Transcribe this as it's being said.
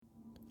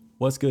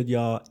What's good,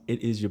 y'all?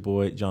 It is your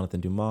boy,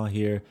 Jonathan Dumas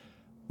here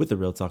with the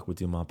Real Talk with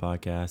Dumas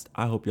podcast.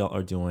 I hope y'all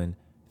are doing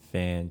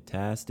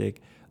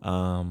fantastic.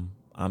 I'm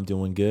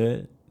doing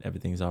good.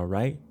 Everything's all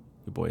right.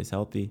 Your boy is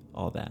healthy,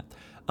 all that.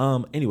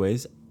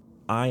 Anyways,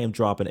 I am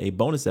dropping a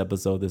bonus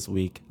episode this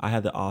week. I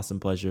had the awesome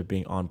pleasure of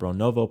being on Bro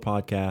Novo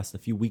podcast a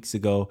few weeks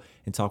ago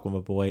and talk with my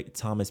boy,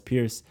 Thomas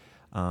Pierce,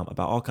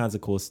 about all kinds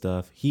of cool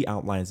stuff. He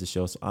outlines the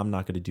show, so I'm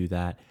not going to do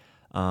that.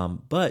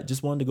 But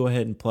just wanted to go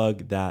ahead and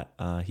plug that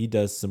he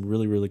does some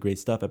really, really great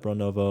stuff at Bro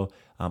Novo.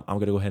 I'm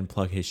going to go ahead and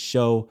plug his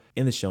show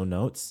in the show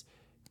notes.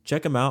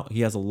 Check him out.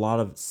 He has a lot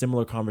of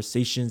similar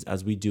conversations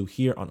as we do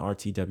here on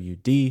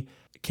RTWD.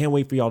 Can't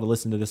wait for y'all to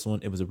listen to this one.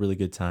 It was a really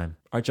good time.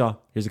 All right,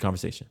 y'all. Here's the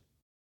conversation.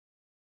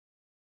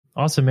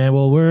 Awesome, man.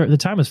 Well, the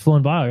time is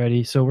flowing by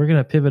already, so we're going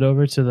to pivot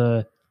over to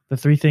the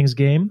Three Things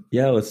game.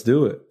 Yeah, let's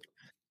do it.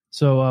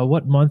 So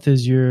what month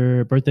is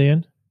your birthday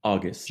in?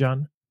 August.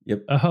 John?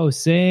 Yep. Oh,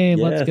 same.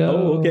 Yes. Let's go.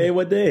 Oh, okay.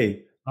 What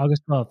day?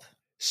 August 12th.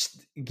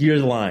 You're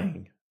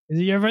lying. Is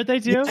it your birthday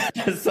too?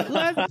 Yes.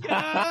 Let's go.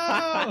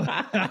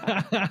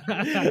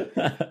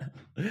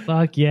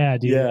 Fuck yeah,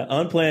 dude. Yeah,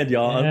 unplanned,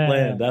 y'all. Yeah.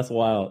 Unplanned. That's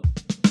wild.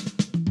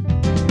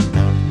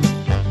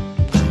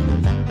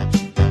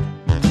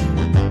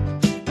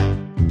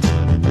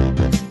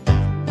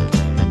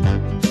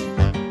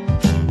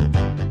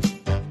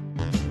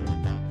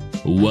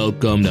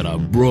 Welcome to the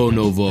Bro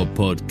Novo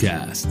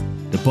podcast,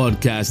 the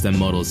podcast that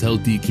models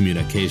healthy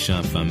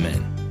communication for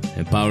men,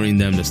 empowering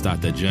them to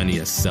start the journey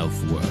of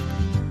self-work.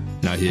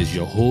 Now here's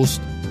your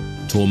host,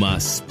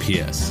 Thomas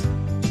Pierce.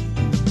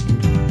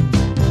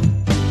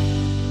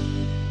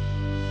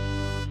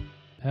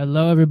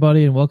 Hello,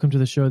 everybody, and welcome to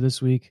the show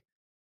this week.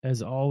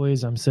 As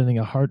always, I'm sending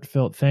a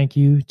heartfelt thank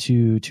you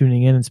to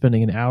tuning in and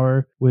spending an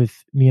hour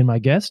with me and my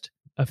guest.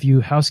 A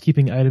few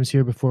housekeeping items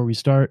here before we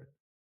start.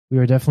 We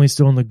are definitely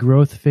still in the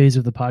growth phase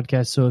of the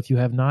podcast, so if you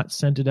have not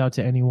sent it out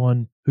to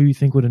anyone who you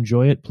think would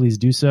enjoy it, please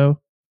do so.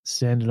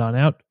 Send it on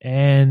out.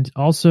 And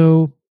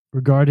also,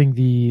 regarding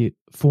the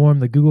form,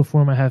 the Google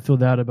form I have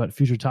filled out about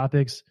future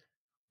topics,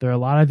 there are a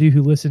lot of you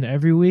who listen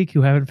every week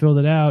who haven't filled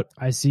it out.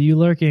 I see you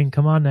lurking.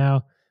 Come on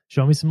now.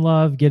 Show me some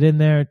love. Get in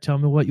there. Tell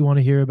me what you want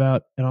to hear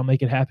about, and I'll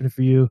make it happen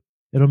for you.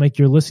 It'll make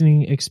your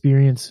listening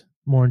experience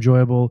more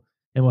enjoyable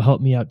and will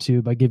help me out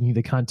too by giving you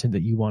the content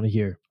that you want to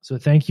hear. So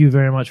thank you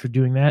very much for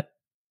doing that.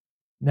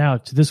 Now,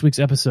 to this week's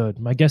episode.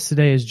 My guest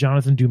today is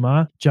Jonathan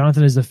Dumas.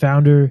 Jonathan is the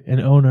founder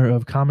and owner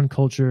of Common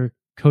Culture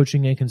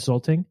Coaching and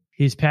Consulting.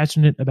 He's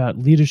passionate about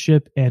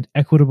leadership and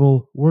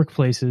equitable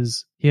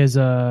workplaces. He has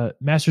a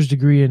master's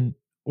degree in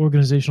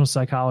organizational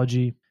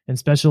psychology and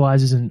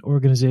specializes in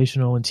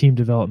organizational and team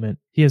development.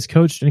 He has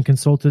coached and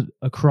consulted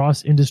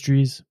across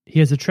industries. He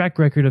has a track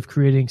record of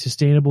creating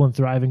sustainable and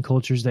thriving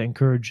cultures that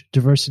encourage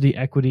diversity,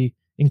 equity,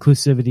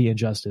 inclusivity, and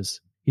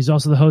justice. He's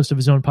also the host of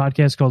his own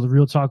podcast called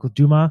Real Talk with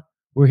Dumas,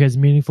 where he has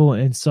meaningful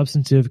and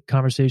substantive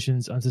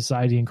conversations on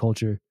society and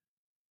culture.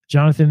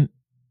 Jonathan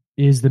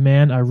is the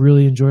man. I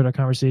really enjoyed our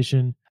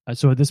conversation.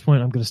 So at this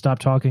point, I'm going to stop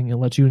talking and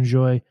let you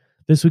enjoy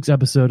this week's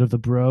episode of the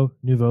Bro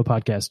Novo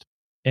podcast.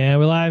 And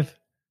we're live.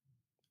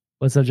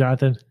 What's up,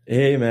 Jonathan?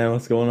 Hey, man.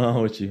 What's going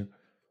on with you?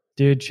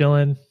 Dude,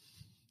 chilling,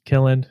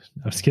 killing.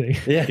 I'm just kidding.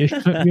 Yeah.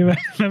 You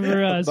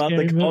remember about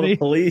to call movie? the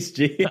police,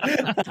 G.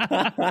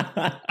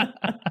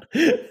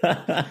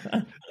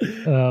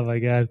 Oh, my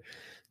God.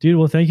 Dude,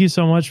 well, thank you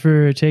so much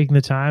for taking the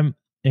time.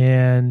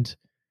 And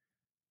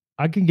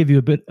I can give you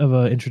a bit of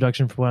an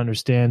introduction from what I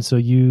understand. So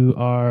you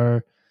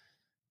are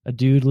a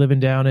dude living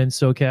down in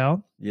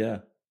SoCal. Yeah.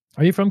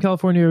 Are you from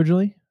California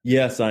originally?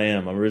 Yes, I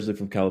am. I'm originally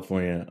from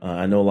California.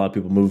 I know a lot of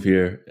people move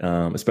here,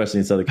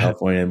 especially in Southern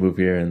California, and move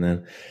here. And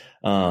then,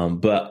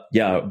 but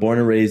yeah, born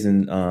and raised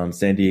in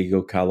San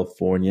Diego,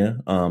 California,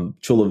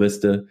 Chula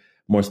Vista,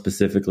 more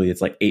specifically.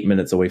 It's like 8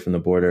 minutes away from the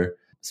border.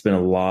 Spent a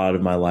lot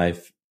of my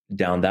life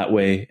down that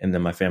way, and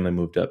then my family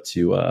moved up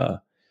to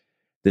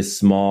this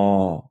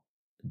small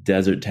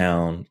desert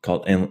town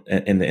called in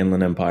the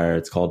Inland Empire.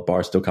 It's called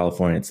Barstow,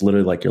 California. It's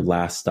literally like your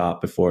last stop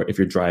before, if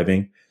you're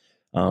driving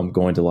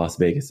going to Las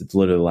Vegas. It's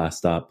literally the last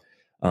stop.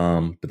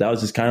 But that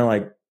was just kind of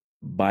like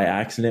by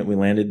accident. We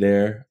landed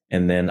there,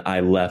 and then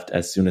I left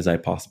as soon as I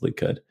possibly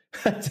could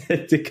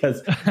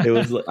because it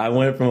was. I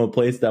went from a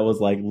place that was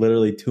like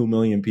literally 2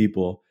 million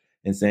people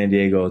in San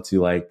Diego to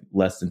like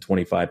less than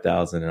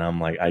 25,000, and I'm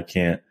like, I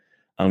can't.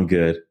 I'm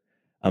good.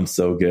 I'm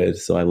so good.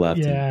 So I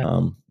left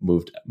and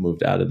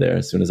moved out of there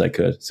as soon as I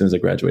could, as soon as I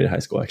graduated high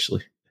school,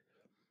 actually.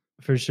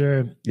 For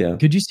sure. Yeah.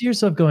 Could you see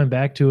yourself going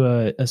back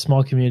to a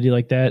small community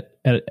like that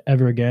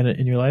ever again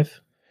in your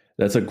life?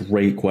 That's a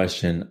great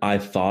question. I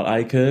thought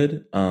I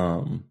could.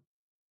 I've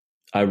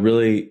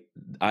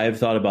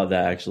thought about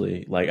that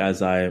actually. Like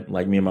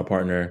me and my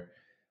partner,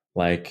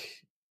 like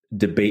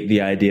debate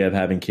the idea of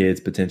having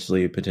kids,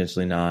 potentially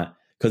not.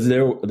 Because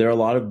there are a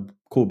lot of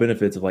cool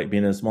benefits of like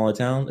being in a smaller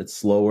town. It's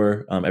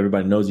slower.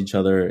 Everybody knows each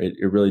other. It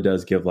really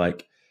does give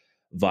like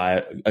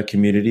a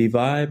community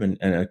vibe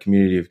and a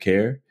community of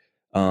care.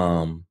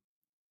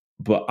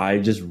 but I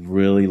just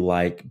really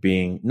like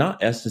being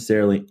not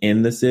necessarily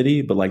in the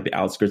city, but like the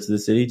outskirts of the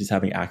city, just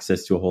having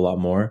access to a whole lot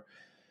more.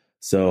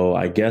 So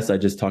I guess I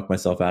just talked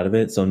myself out of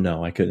it. So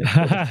no, I couldn't.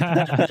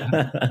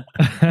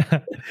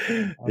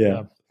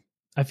 Yeah.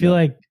 I feel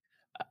like,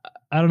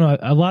 I don't know,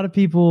 a lot of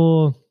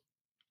people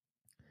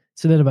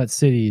say that about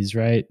cities,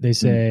 right? They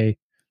say,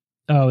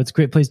 oh, it's a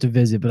great place to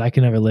visit, but I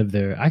can never live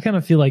there. I kind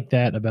of feel like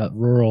that about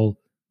rural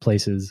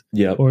places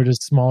or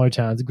just smaller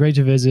towns. Great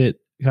to visit,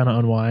 kind of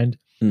unwind.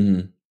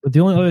 Mm-hmm. But the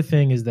only other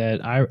thing is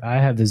that I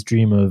have this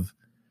dream of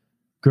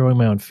growing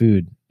my own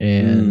food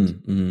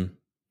and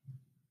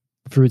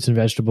fruits and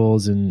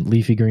vegetables and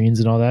leafy greens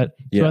and all that.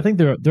 So I think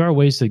there are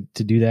ways to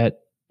do that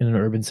in an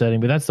urban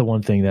setting, but that's the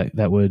one thing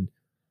that would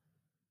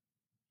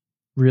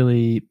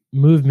really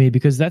move me,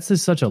 because that's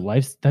just such a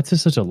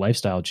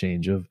lifestyle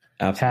change of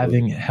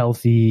having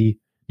healthy,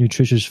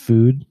 nutritious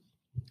food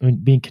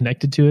and being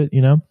connected to it,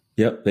 you know?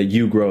 Yep. That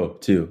you grow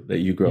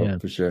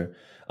for sure.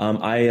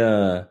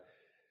 I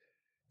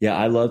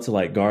love to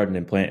like garden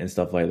and plant and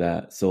stuff like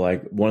that. So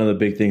like one of the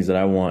big things that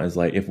I want is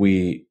like, if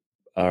we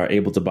are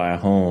able to buy a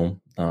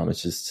home,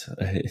 it's just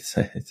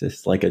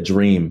like a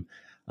dream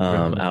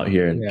out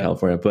here in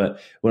California. But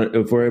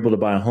if we're able to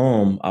buy a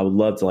home, I would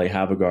love to like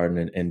have a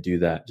garden and do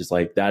that. Just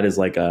like that is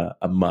like a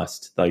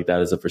must. Like that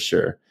is a for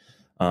sure.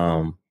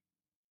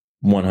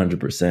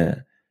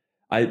 100%.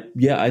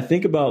 I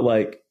think about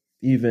like,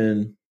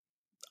 even,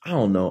 I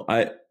don't know.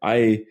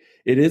 It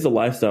is a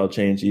lifestyle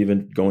change,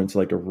 even going to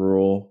like a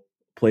rural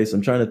place.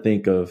 I'm trying to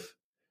think of,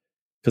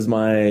 because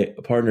my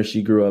partner,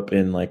 she grew up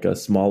in like a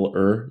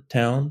smaller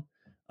town.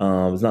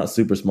 It's not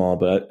super small,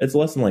 but it's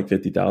less than like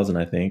 50,000,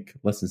 I think,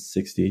 less than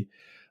 60.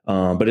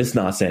 But it's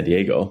not San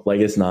Diego.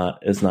 Like it's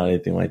not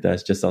anything like that.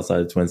 It's just outside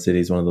the Twin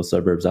Cities, one of those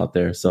suburbs out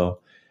there.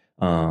 So,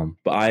 but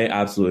I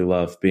absolutely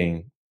love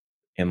being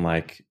in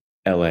like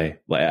LA.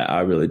 Like I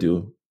really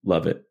do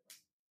love it.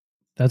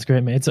 That's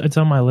great, man. It's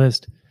on my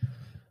list.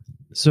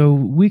 So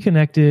we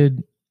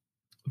connected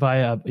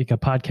via like a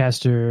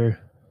podcaster,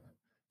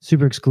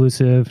 super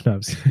exclusive. No,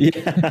 this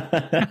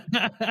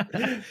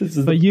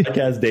is the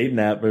podcast dating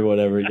app or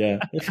whatever. Yeah.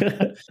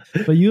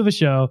 But you have a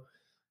show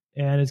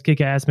and it's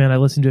kick ass, man. I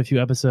listened to a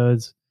few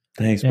episodes.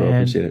 Thanks, bro.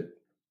 Appreciate it.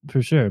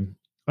 For sure.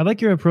 I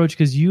like your approach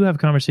because you have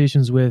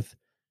conversations with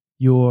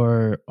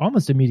your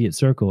almost immediate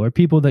circle or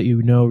people that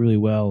you know really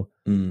well.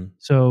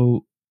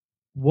 So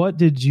what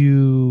did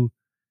you,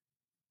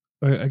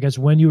 or I guess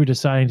when you were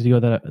deciding to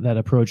go that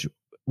approach,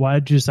 why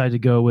did you decide to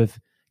go with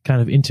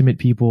kind of intimate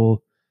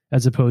people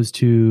as opposed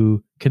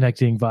to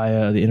connecting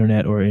via the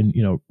internet or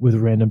with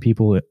random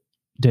people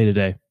day to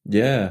day?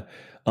 Yeah.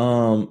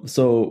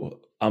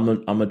 So I'm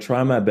gonna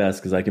try my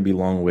best because I can be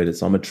long-winded.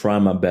 So I'm gonna try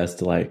my best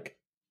to like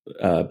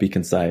be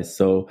concise.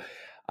 So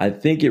I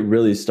think it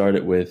really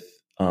started with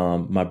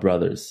my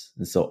brothers.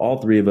 And so all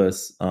three of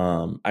us,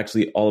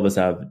 actually all of us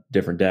have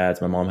different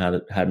dads. My mom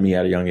had me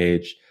at a young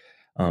age.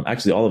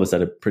 Actually all of us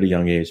at a pretty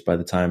young age. By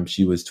the time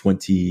she was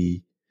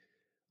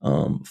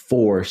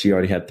 24, she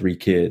already had 3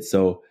 kids.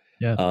 So,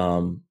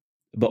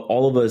 but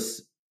all of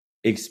us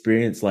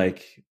experienced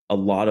like a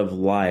lot of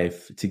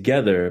life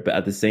together, but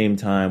at the same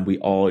time, we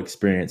all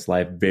experienced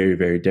life very,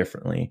 very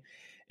differently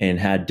and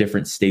had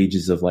different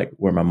stages of like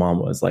where my mom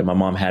was. Like my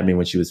mom had me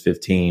when she was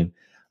 15,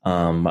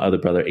 my other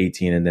brother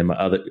 18, and then my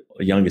other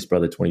youngest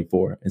brother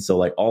 24. And so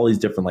like all these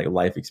different like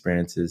life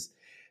experiences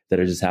that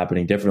are just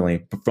happening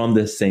differently from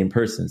the same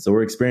person. So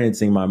we're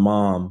experiencing my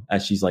mom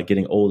as she's like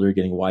getting older,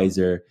 getting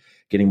wiser,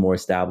 getting more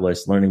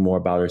established, learning more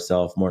about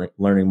herself,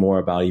 learning more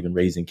about even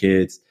raising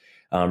kids,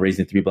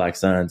 raising 3 Black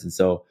sons. And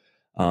so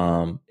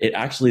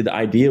the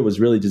idea was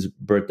really just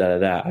birthed out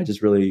of that. I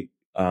just really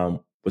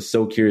was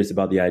so curious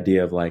about the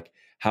idea of like,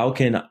 how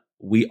can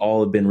we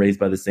all have been raised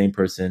by the same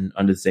person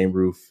under the same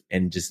roof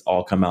and just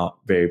all come out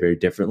very, very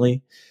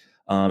differently.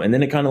 And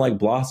then it kind of like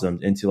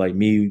blossomed into like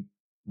me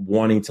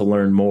wanting to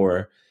learn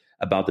more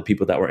about the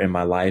people that were in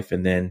my life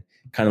and then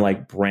kind of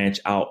like branch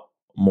out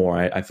more.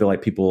 I feel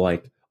like people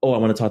like, oh, I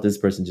want to talk to this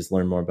person, just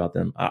learn more about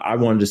them. I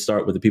wanted to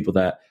start with the people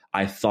that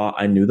I thought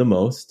I knew the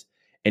most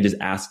and just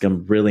ask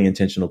them really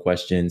intentional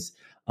questions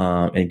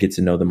and get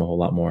to know them a whole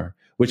lot more,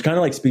 which kind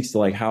of like speaks to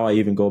like how I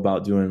even go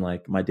about doing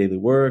like my daily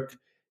work,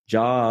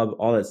 job,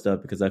 all that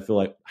stuff, because I feel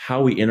like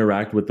how we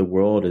interact with the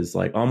world is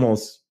like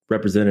almost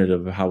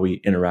representative of how we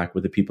interact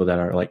with the people that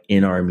are like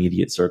in our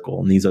immediate circle.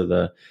 And these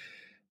are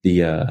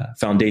the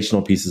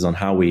foundational pieces on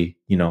how we,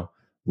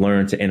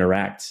 learn to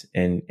interact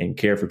and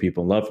care for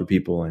people and love for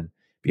people and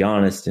be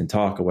honest and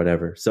talk or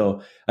whatever.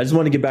 So I just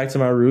want to get back to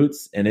my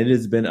roots, and it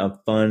has been a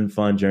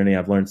fun journey.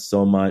 I've learned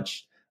so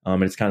much.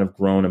 And it's kind of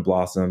grown and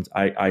blossomed.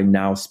 I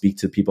now speak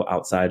to people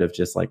outside of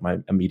just like my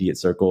immediate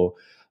circle.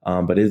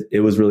 But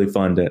it was really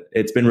fun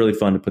it's been really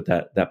fun to put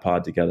that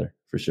pod together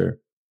for sure.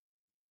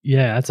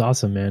 Yeah, that's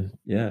awesome, man.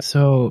 Yeah.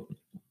 So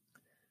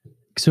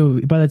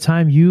by the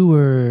time you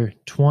were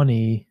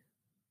 20,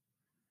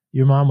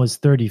 your mom was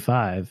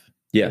 35.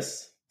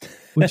 Yes.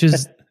 Which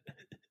is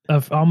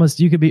almost,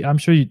 you could be, I'm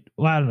sure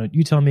I don't know.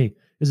 You tell me,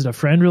 is it a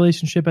friend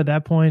relationship at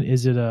that point?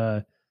 Is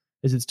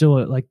it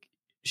still like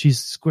she's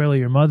squarely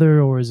your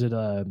mother, or is it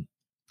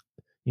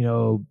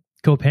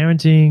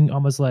co-parenting,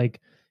 almost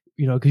like,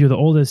 because you're the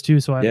oldest too,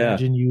 so I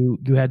imagine you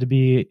had to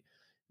be,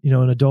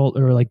 an adult,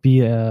 or like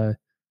be a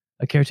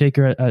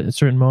caretaker at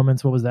certain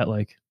moments. What was that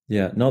like?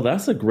 Yeah, no,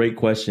 that's a great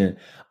question.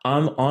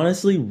 I'm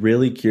honestly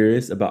really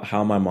curious about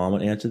how my mom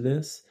would answer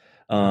this.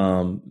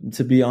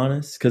 To be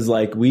honest, because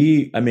like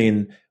we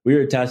were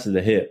attached to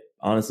the hip.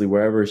 Honestly,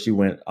 wherever she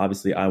went,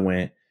 obviously I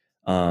went.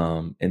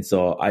 And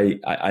so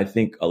I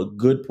think a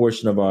good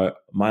portion of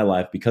my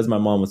life, because my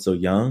mom was so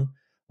young,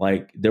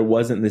 like there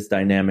wasn't this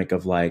dynamic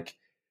of like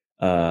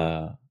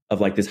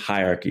this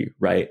hierarchy,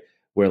 right?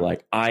 Where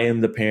like I am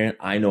the parent,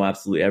 I know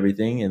absolutely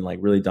everything, and like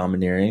really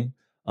domineering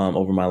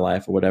over my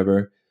life or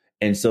whatever.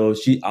 And so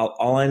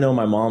all I know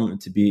my mom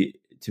to be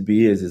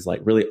is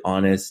like really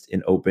honest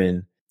and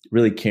open,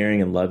 really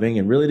caring and loving,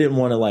 and really didn't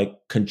want to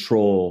like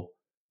control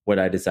what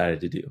I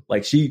decided to do.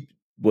 Like she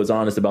was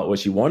honest about what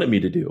she wanted me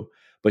to do,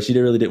 but she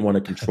really didn't want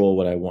to control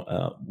what I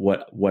want,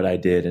 what I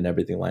did and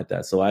everything like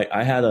that. So it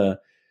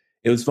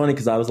was funny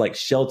because I was like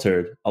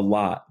sheltered a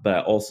lot, but I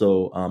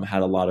also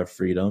had a lot of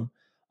freedom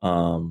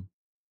in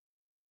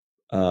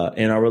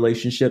our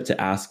relationship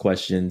to ask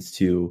questions,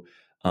 to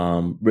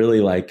really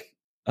like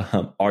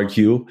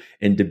argue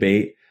and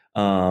debate,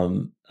 not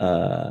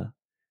in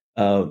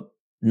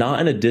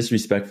a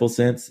disrespectful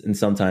sense. And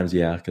sometimes,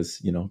 yeah, because,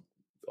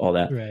 all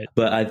that. Right.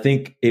 But I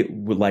think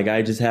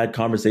I just had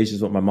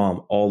conversations with my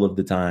mom all of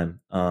the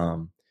time.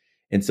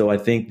 And so I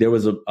think there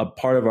was a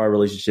part of our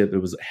relationship, it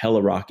was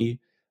hella rocky.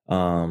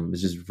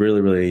 It's just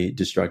really, really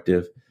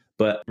destructive.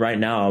 But right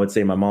now I would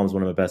say my mom's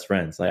one of my best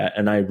friends.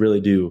 And I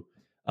really do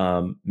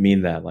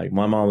mean that. Like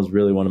my mom was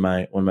really one of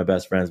my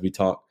best friends. We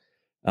talk,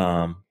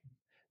 not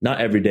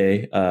every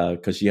day,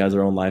 because she has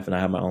her own life and I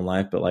have my own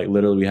life, but like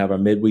literally we have our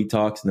midweek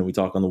talks and then we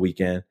talk on the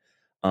weekend,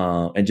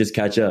 and just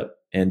catch up.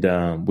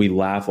 And we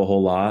laugh a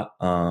whole lot.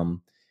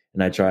 And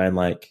I try and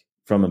like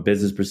from a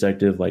business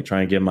perspective, like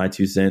try and give my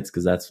 2 cents,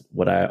 because that's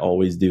what I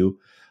always do.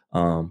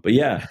 But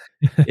yeah,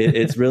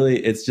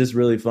 it's just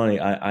really funny.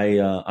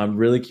 I'm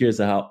really curious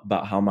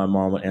about how my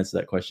mom would answer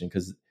that question,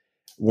 because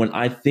when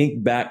I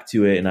think back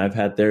to it, and I've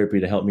had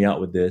therapy to help me out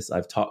with this,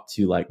 I've talked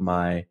to like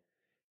my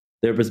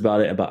therapist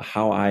about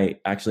how I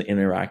actually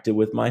interacted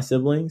with my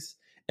siblings.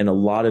 And a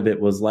lot of it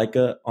was like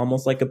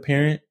almost like a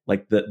parent,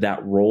 like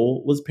that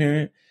role was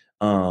parent.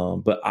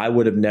 But I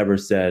would have never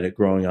said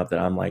growing up that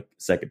I'm like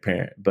second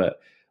parent, but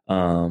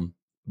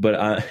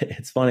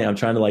it's funny. I'm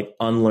trying to like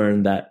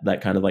unlearn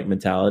that kind of like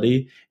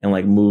mentality and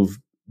like move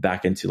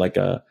back into like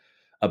a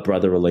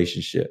brother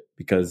relationship,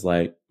 because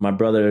like my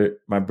youngest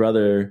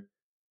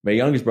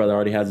brother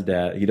already has a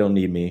dad. He don't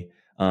need me.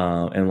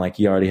 And like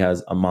he already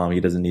has a mom. He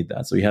doesn't need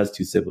that. So he has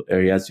he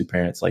has 2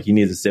 parents. Like he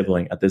needs a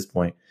sibling at this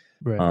point.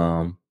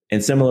 Right.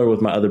 And similar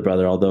with my other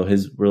brother, although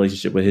his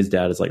relationship with his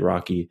dad is like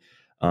rocky.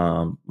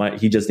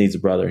 He just needs a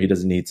brother. He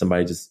doesn't need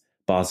somebody just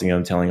bossing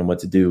him, telling him what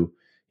to do.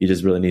 He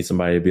just really needs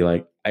somebody to be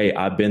like, hey,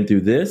 I've been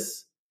through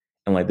this,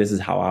 and like this is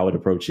how I would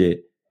approach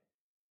it.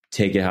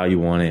 Take it how you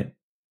want it.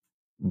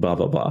 Blah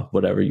blah blah,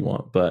 whatever you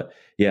want. But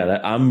yeah,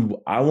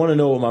 I want to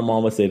know what my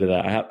mom would say to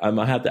that. I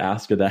might have to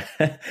ask her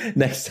that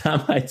next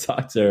time I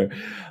talk to her.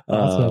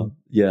 Awesome.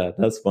 Yeah,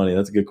 that's funny.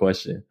 That's a good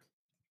question.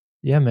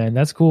 Yeah, man,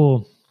 that's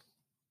cool.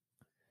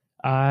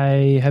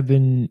 I have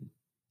been,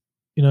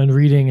 in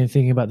reading and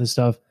thinking about this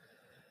stuff.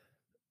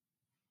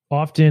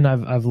 Often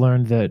I've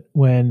learned that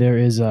when there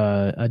is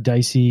a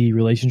dicey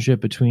relationship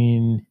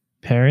between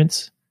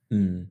parents,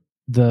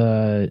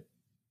 the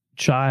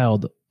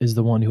child is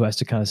the one who has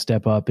to kind of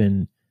step up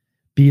and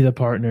be the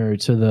partner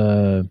to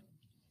the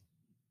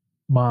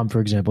mom. For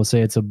example,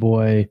 say it's a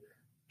boy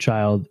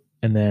child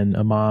and then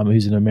a mom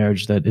who's in a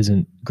marriage that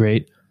isn't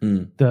great.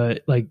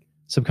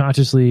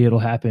 Subconsciously it'll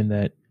happen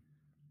that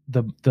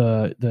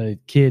the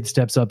kid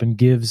steps up and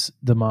gives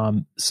the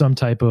mom some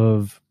type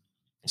of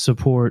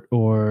support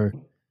or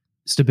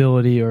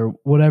stability or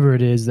whatever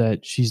it is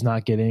that she's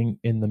not getting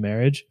in the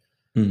marriage,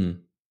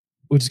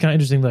 which is kind of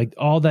interesting. Like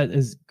all that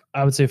is,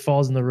 I would say,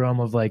 falls in the realm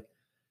of like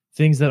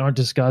things that aren't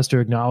discussed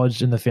or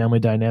acknowledged in the family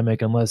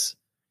dynamic unless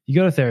you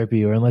go to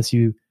therapy or unless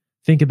you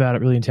think about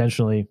it really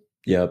intentionally.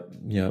 Yep.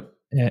 Yeah.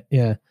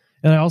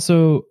 And I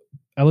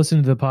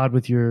listened to the pod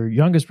with your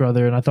youngest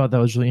brother, and I thought that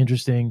was really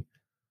interesting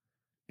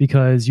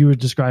because you were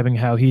describing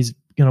how he's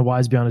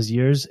wise beyond his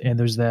years, and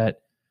there's a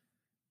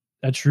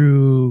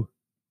true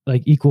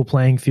like equal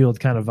playing field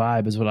kind of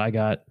vibe is what I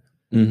got.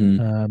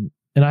 And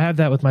I have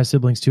that with my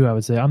siblings too. I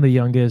would say I'm the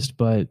youngest,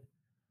 but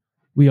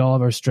we all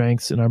have our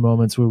strengths and our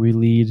moments where we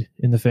lead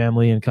in the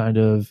family and kind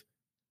of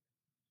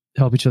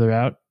help each other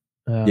out.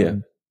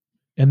 And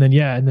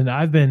then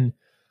I've been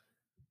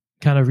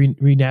kind of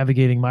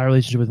re-navigating my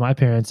relationship with my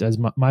parents as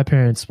my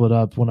parents split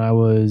up when I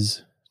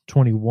was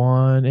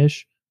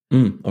 21-ish.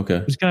 Okay.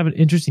 It was kind of an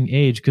interesting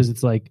age because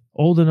it's like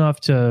old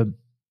enough to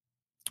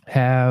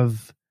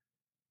have,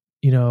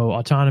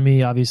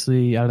 autonomy,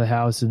 obviously, out of the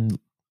house and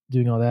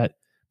doing all that.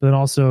 But then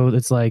also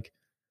it's like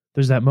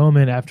there's that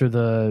moment after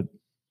the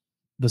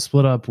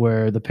split up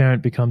where the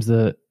parent becomes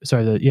the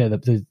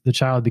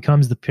child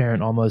becomes the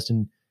parent almost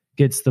and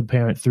gets the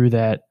parent through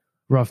that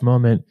rough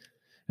moment.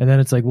 And then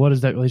it's like, what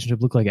does that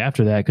relationship look like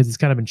after that? Because it's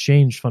kind of been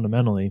changed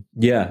fundamentally.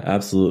 Yeah,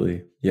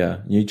 absolutely. Yeah.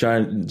 You try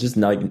and just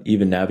not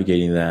even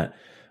navigating that.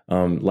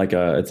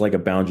 It's like a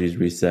boundaries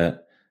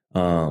reset.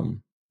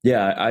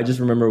 Yeah, I just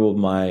remember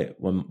when my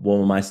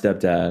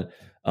stepdad,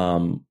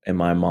 and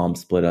my mom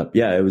split up.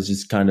 Yeah, it was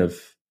just kind of,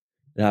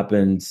 it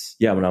happened.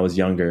 Yeah. When I was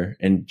younger,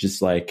 and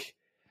just like,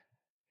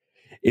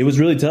 it was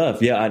really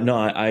tough. Yeah,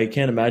 I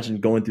can't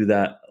imagine going through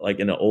that like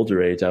in an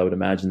older age. I would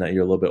imagine that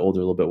you're a little bit older,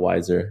 a little bit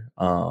wiser.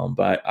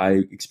 But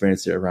I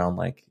experienced it around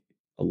like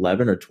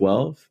 11 or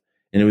 12,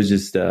 and it was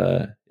just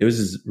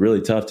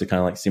really tough to kind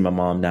of like see my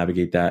mom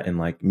navigate that, and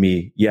like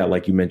me, yeah,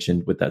 like you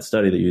mentioned with that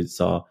study that you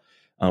saw,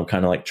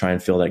 kind of like try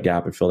and fill that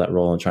gap and fill that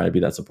role and try to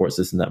be that support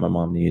system that my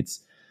mom needs.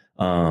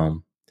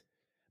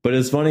 But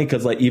it's funny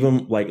because like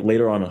even like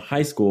later on in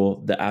high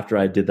school, that after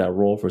I did that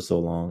role for so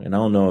long, and I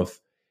don't know if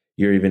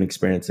you're even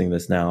experiencing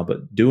this now,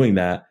 but doing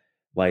that,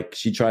 like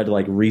she tried to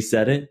like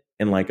reset it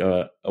in like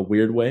a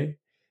weird way.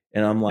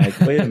 And I'm like,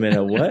 wait a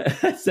minute, what?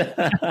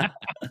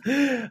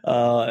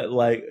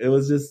 Like it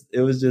was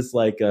just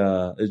like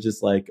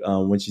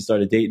when she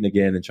started dating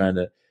again and trying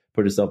to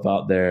put herself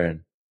out there,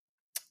 and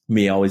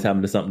me always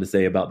having something to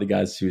say about the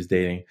guys she was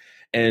dating.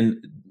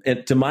 And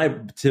to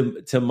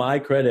my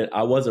credit,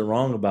 I wasn't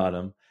wrong about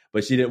him,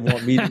 but she didn't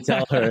want me to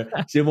tell her.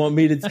 She didn't want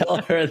me to tell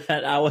her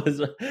that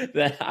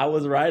I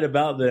was right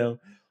about them.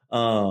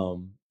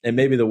 And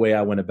maybe the way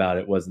I went about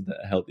it wasn't the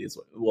healthiest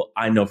way. Well,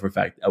 I know for a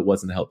fact it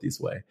wasn't the healthiest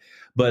way.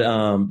 But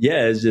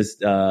yeah, it's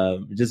just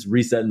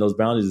resetting those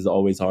boundaries is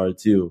always hard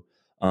too.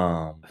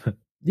 Yeah,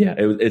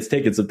 it's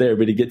taken some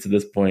therapy to get to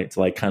this point, to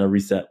like kind of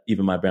reset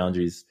even my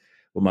boundaries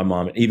with my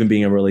mom, and even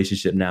being in a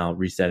relationship now,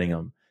 resetting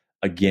them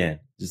again.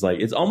 Just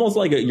like, it's almost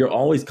like you're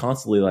always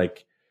constantly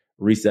like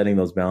resetting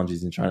those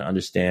boundaries and trying to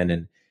understand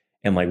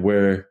and like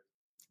where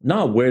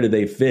do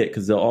they fit,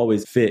 because they'll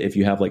always fit if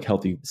you have like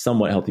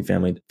somewhat healthy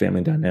family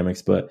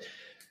dynamics, but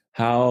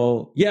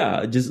how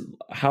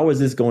is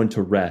this going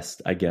to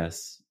rest, I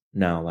guess,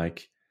 now?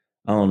 Like,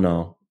 I don't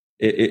know.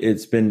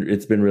 It's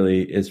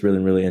really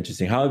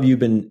interesting. How have you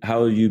been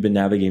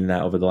navigating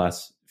that over the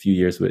last few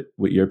years with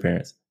your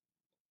parents?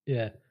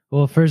 Yeah.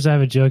 Well, first I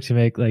have a joke to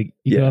make. Like,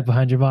 you go up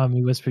behind your mom,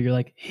 you whisper, you're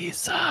like, he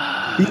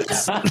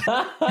sucks.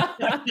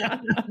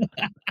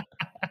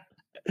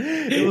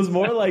 It was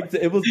more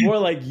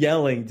like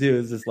yelling too.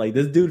 It's just like,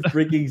 this dude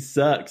freaking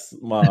sucks,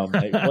 mom.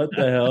 Like, what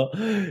the hell?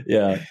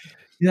 Yeah.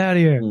 Get out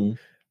of here. Mm.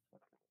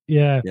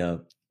 Yeah. Yeah.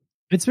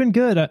 It's been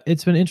good.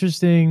 It's been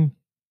interesting.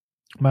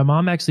 My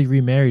mom actually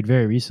remarried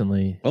very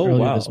recently.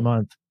 Earlier this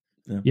month.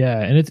 Yeah.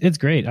 And it's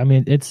great. I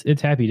mean,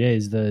 it's happy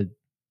days.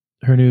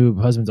 Her new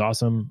husband's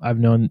awesome. I've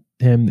known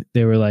him.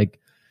 They were like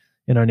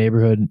in our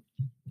neighborhood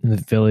in the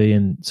Philly,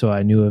 and so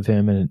I knew of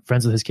him and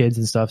friends with his kids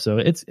and stuff. So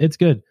it's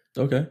good.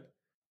 Okay.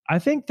 I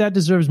think that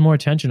deserves more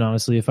attention,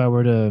 honestly, if I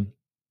were to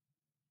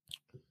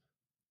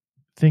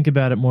think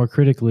about it more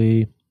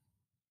critically,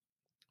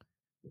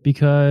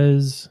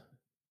 because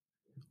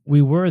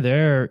we were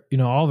there,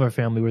 all of our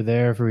family were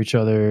there for each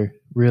other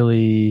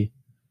really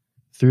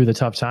through the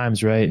tough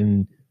times, right?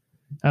 And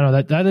I don't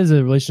know, that is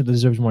a relationship that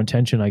deserves more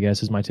attention, I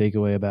guess, is my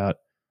takeaway about,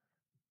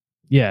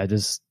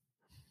 just,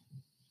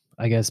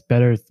 I guess,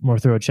 better, more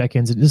thorough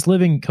check-ins. Just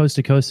living coast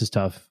to coast is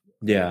tough.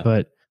 Yeah.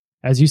 But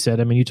as you said,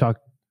 I mean, you talk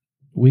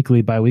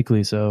weekly,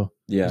 bi-weekly, so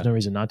there's no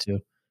reason not to.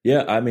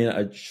 Yeah, I mean,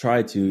 I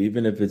try to,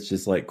 even if it's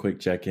just like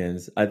quick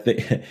check-ins. I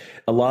think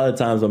a lot of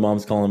times my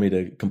mom's calling me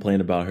to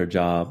complain about her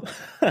job,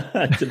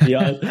 to be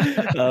honest.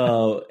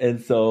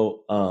 And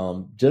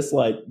so just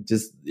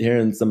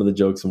hearing some of the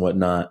jokes and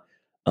whatnot.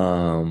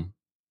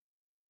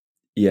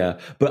 Yeah,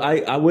 but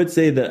I would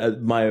say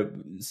that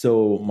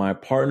my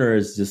partner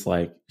is just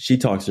like, she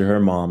talks to her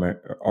mom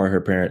or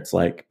her parents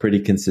like pretty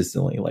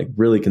consistently, like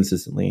really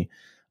consistently.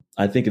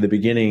 I think at the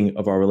beginning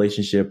of our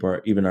relationship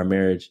or even our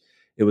marriage,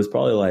 it was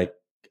probably like,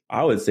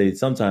 I would say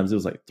sometimes it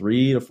was like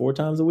 3 to 4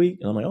 times a week.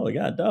 And I'm like, oh my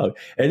God, dog.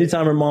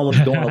 Anytime her mom wants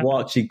to go on a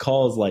walk, she'll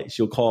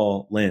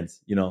call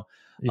Lynn's,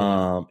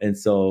 Yeah. And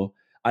so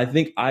I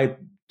think I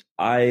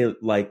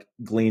like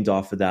gleaned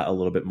off of that a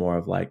little bit more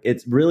of like,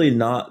 it's really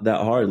not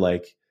that hard.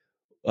 Like,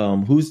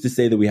 who's to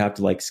say that we have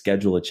to like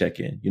schedule a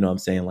check-in? You know what I'm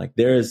saying? Like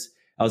I was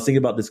thinking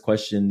about this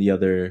question the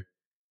other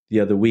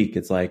week.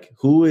 It's like,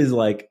 who is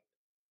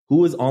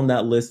on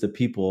that list of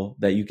people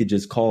that you could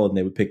just call and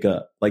they would pick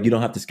up? Like, you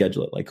don't have to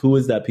schedule it. Like, who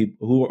is that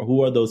people?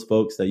 Who are those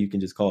folks that you can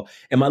just call?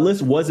 And my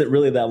list wasn't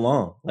really that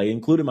long, like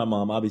including my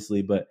mom,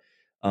 obviously, but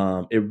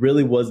it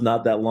really was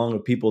not that long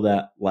of people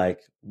that,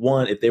 like,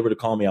 one, if they were to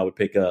call me, I would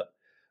pick up.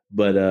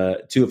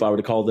 But two, if I were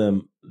to call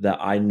them that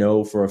I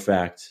know for a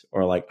fact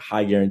or like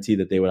high guarantee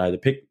that they would either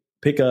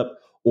pick up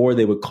or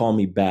they would call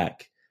me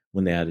back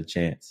when they had a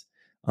chance.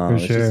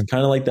 It's just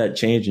kind of like that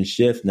change and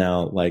shift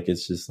now. Like,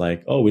 it's just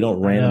like, oh, we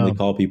don't randomly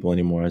call people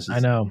anymore. It's just, I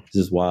know. It's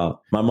just wild.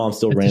 My mom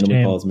still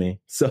randomly calls me.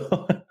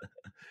 So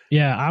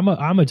yeah,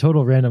 I'm a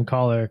total random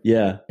caller.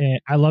 Yeah. And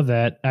I love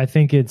that. I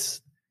think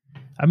it's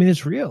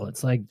real.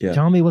 It's like,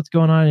 tell me what's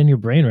going on in your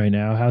brain right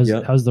now.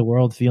 How's the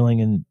world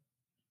feeling and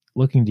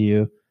looking to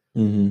you?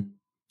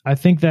 I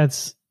think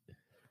that's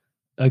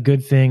a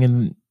good thing,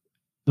 and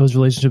those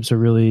relationships are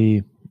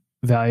really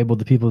valuable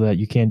to people that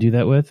you can do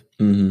that with.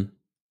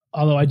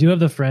 Although I do have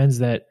the friends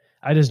that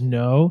I just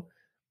know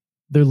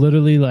they're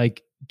literally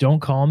like, don't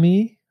call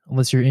me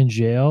unless you're in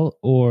jail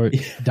or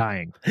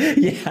dying.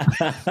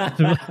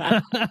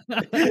 Yeah.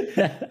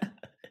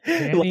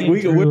 Like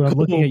we're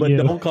cool, but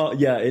don't call.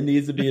 Yeah, it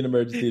needs to be an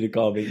emergency to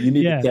call me. You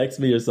need to text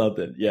me or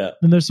something. Yeah.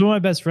 And there's some of my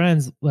best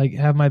friends like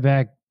have my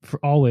back for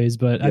always,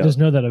 but I just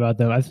know that about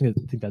them. I think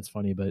that's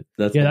funny, but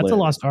that's a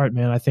lost art,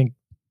 man. I think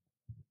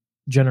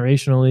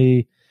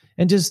generationally,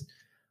 and just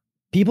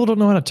people don't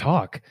know how to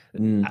talk.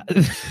 Yeah,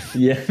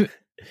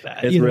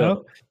 it's you real.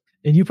 Know?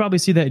 And you probably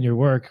see that in your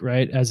work,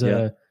 right? As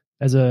a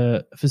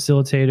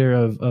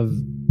facilitator of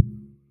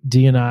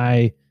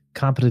D&I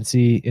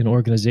competency in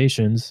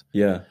organizations.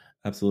 Yeah,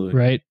 absolutely.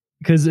 Right,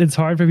 because it's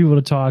hard for people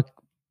to talk,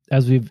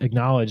 as we've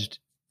acknowledged.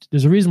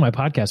 There's a reason why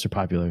podcasts are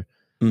popular.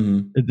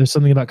 There's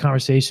something about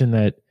conversation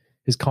that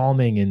is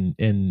calming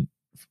and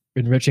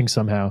enriching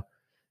somehow.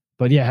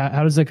 But yeah,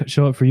 how does that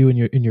show up for you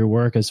in your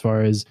work as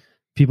far as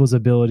people's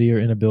ability or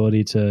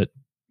inability to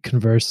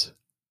converse?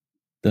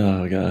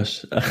 Oh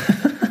gosh.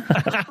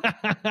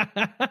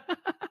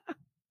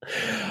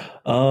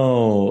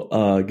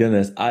 Oh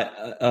goodness.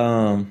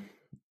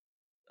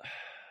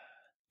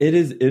 It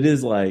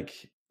is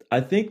like,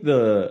 I think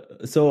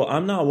so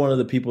I'm not one of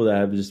the people that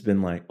have just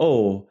been like,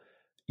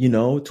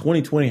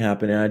 2020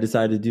 happened and I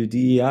decided to do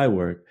DEI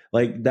work.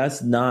 Like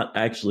that's not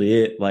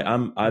actually it. Like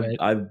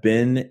I've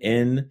been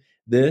in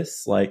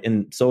this, like,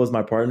 and so is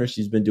my partner.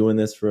 She's been doing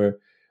this for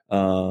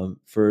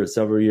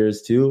several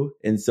years too.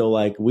 And so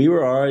like we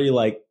were already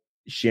like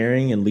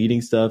sharing and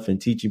leading stuff and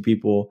teaching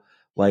people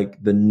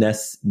like the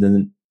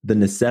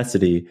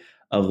necessity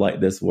of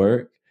like this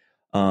work.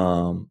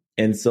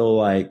 And so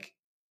like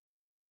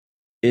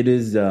it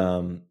is,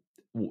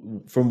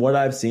 from what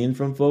I've seen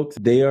from folks,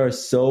 they are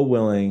so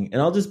willing, and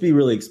I'll just be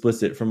really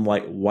explicit, from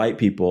like white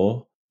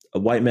people,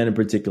 white men in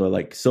particular,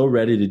 like so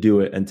ready to do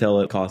it until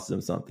it costs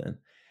them something,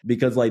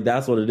 because like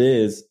that's what it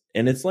is.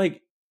 And it's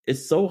like,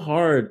 it's so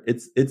hard.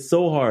 It's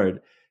so hard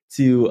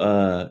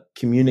to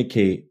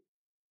communicate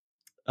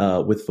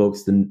with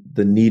folks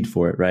the need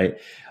for it, right?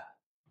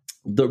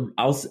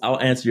 I'll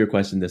answer your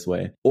question this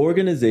way.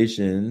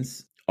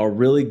 Organizations are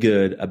really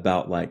good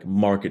about like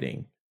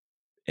marketing,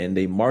 and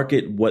they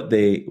market what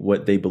they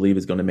believe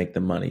is going to make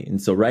them money.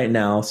 And so right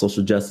now,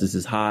 social justice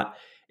is hot.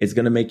 It's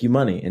going to make you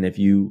money. And if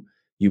you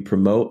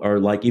promote, or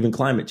like even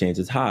climate change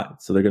is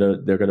hot, so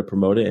they're gonna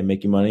promote it and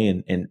make you money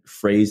and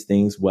phrase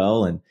things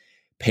well and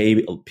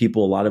pay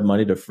people a lot of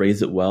money to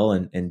phrase it well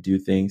and do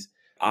things.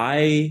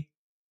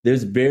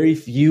 There's very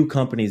few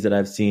companies that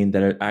I've seen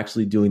that are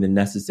actually doing the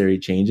necessary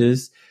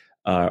changes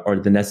or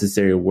the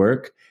necessary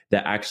work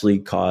that actually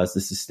cause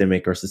the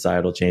systemic or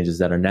societal changes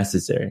that are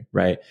necessary,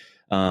 right?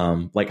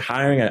 Like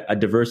hiring a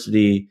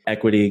diversity,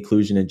 equity,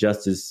 inclusion, and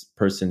justice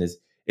person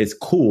is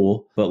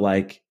cool, but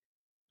like,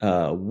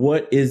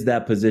 what is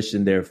that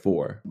position there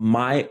for?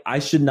 I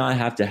should not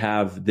have to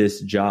have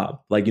this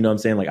job. Like, you know what I'm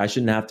saying? Like I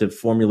shouldn't have to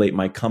formulate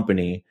my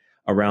company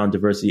around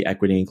diversity,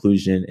 equity,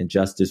 inclusion, and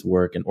justice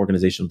work and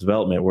organizational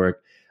development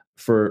work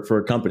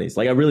for companies.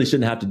 Like I really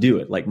shouldn't have to do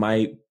it. Like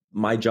my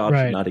job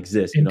should not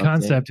exist. In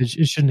concept,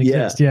 it shouldn't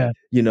exist. Yeah.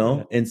 You know?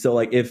 Yeah. And so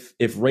like if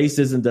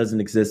racism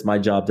doesn't exist, my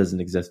job doesn't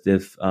exist.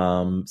 If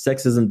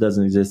sexism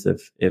doesn't exist,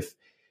 if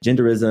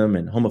genderism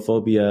and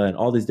homophobia and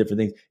all these different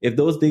things, if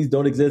those things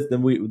don't exist,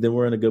 then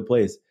we're in a good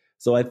place.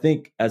 So I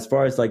think as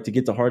far as like to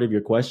get to the heart of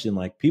your question,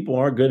 like people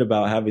aren't good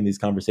about having these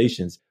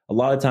conversations. A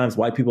lot of times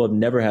white people have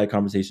never had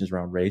conversations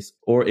around race,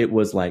 or it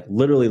was like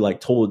literally like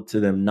told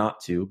to them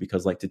not to,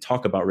 because like to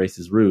talk about race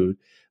is rude.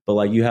 But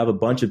like you have a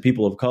bunch of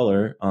people of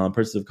color,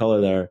 persons of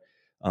color that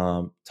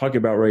are talking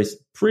about race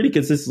pretty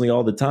consistently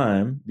all the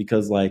time,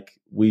 because like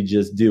we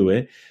just do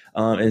it.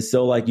 And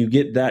so like you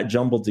get that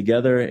jumbled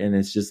together and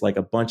it's just like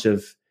a bunch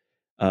of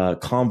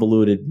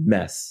convoluted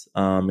mess.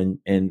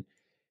 And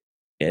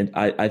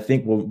I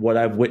think what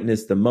I've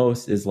witnessed the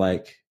most is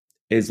like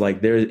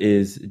there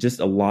is just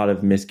a lot of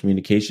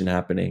miscommunication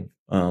happening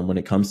when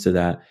it comes to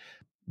that.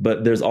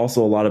 But there's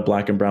also a lot of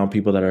Black and brown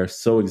people that are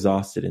so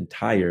exhausted and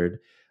tired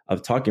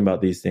of talking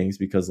about these things,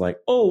 because like,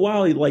 oh,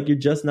 wow, like you're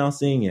just now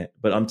seeing it,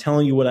 but I'm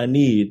telling you what I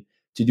need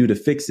to do to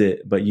fix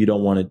it, but you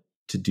don't want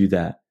to do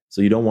that.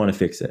 So you don't want to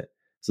fix it.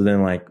 So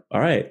then like, all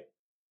right,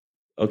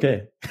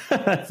 okay.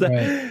 It's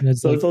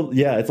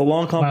a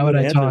long,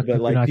 complicated answer,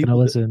 but like people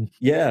listen.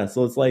 Yeah.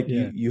 So it's like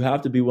you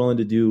have to be willing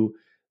to do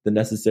the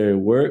necessary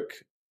work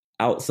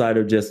outside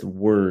of just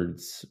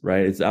words,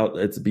 right?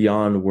 It's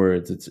beyond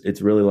words.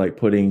 It's really like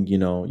putting,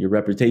 your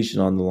reputation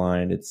on the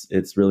line.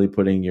 It's really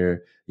putting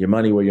your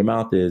money where your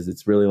mouth is.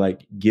 It's really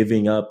like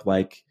giving up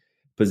like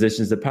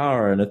positions of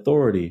power and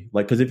authority.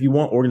 Like, because if you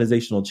want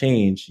organizational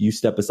change, you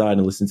step aside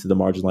and listen to the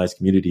marginalized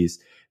communities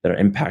that are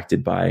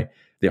impacted by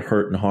the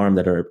hurt and harm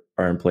that are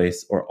in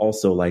place, or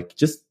also like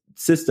just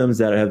systems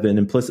that have been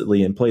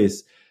implicitly in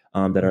place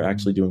that are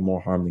actually doing more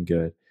harm than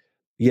good.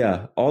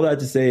 Yeah, all that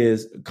to say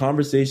is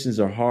conversations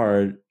are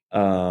hard.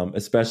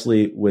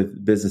 especially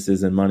with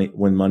businesses and money,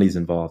 when money's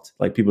involved.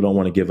 Like people don't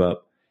want to give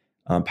up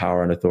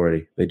power and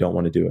authority. They don't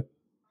want to do it.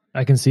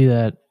 I can see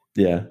that.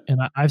 Yeah. And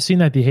I've seen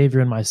that behavior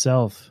in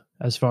myself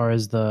as far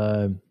as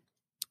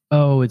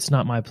it's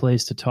not my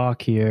place to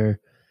talk here.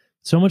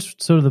 So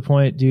much so to the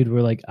point, dude,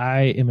 where like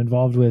I am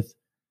involved with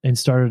and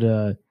started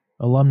a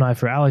alumni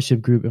for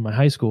allyship group in my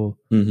high school.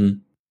 Mm-hmm.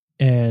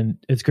 And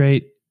it's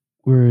great.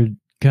 We're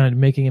kind of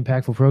making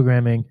impactful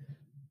programming.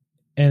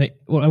 And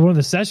one of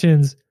the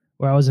sessions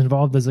where I was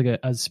involved as like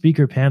a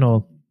speaker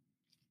panel,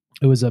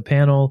 it was a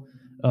panel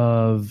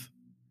of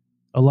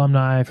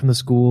alumni from the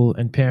school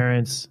and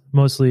parents,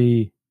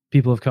 mostly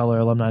people of color,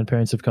 alumni and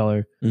parents of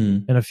color,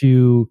 and a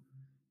few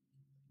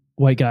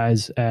white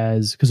guys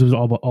because it was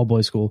all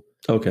boys school.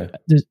 Okay.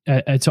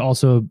 To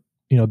also,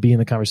 be in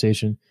the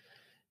conversation.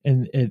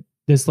 And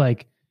this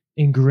like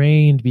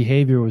ingrained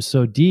behavior was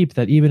so deep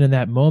that even in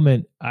that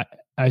moment,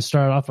 I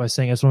started off by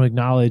saying, I just want to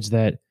acknowledge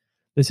that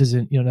this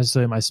isn't,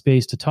 necessarily my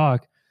space to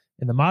talk.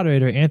 And the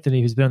moderator,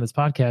 Anthony, who's been on this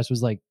podcast,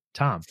 was like,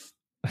 Tom,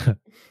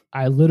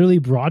 I literally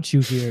brought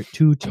you here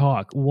to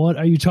talk. What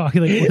are you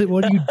talking? Like,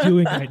 what are you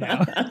doing right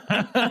now?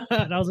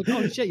 And I was like,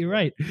 oh shit, you're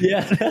right.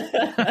 Yeah.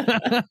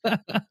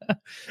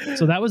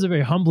 So that was a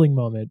very humbling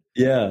moment.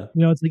 Yeah.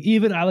 It's like,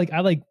 even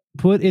I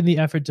put in the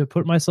effort to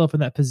put myself in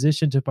that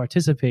position to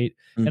participate.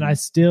 Mm-hmm. And I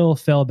still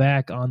fell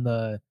back on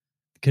the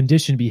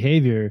conditioned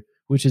behavior,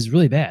 which is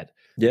really bad.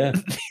 Yeah.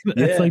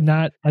 That's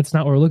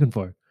not what we're looking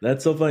for.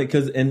 That's so funny.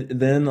 And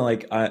then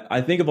like,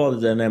 I think of all the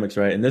dynamics,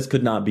 right? And this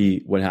could not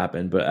be what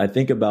happened, but I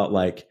think about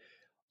like,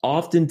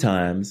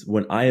 oftentimes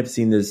when I have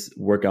seen this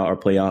work out or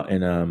play out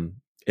in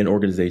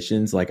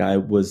organizations, like I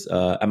was,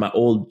 at my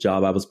old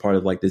job, I was part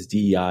of like this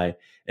DEI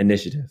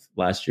initiative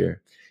last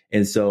year.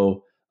 And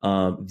so,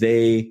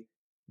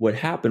 what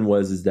happened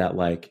is that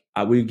like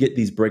we get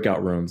these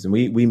breakout rooms, and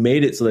we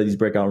made it so that these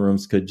breakout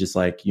rooms could just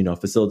like,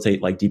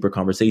 facilitate like deeper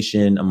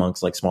conversation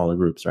amongst like smaller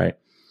groups. Right.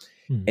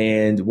 Mm-hmm.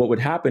 And what would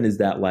happen is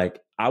that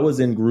like I was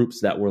in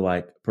groups that were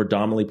like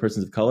predominantly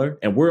persons of color,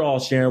 and we're all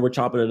sharing, we're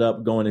chopping it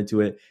up, going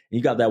into it. And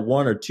you got that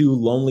one or two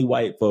lonely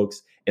white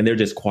folks, and they're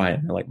just quiet.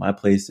 And they're like, my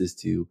place is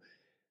to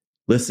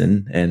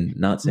listen and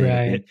not say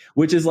anything,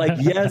 which is like,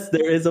 yes,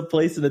 there is a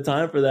place and a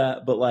time for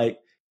that. But like,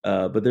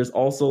 but there's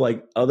also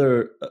like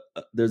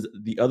there's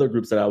the other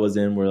groups that I was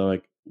in where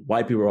like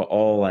white people are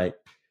all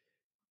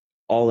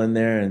in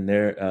there, and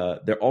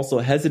they're also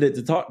hesitant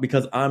to talk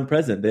because I'm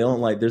present. They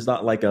don't like, there's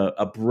not like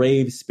a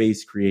brave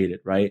space created.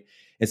 Right.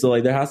 And so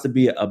like there has to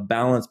be a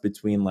balance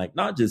between like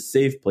not just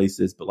safe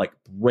places, but like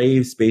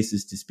brave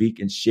spaces to speak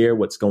and share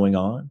what's going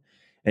on.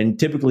 And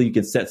typically you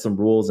can set some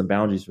rules and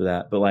boundaries for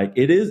that. But like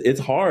it's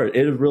hard.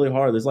 It is really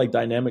hard. There's like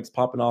dynamics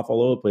popping off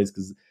all over the place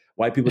because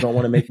white people don't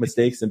want to make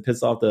mistakes and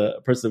piss off the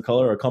person of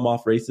color or come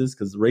off racist,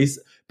 because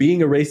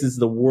being a racist is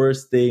the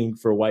worst thing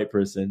for a white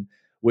person,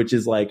 which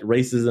is like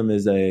racism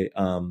is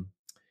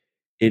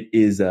it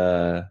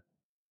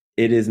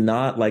is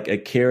not like a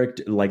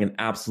character, like an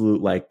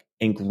absolute like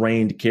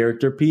ingrained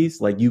character piece.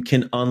 Like you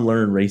can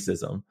unlearn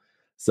racism.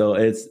 So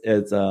it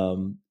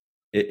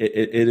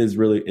is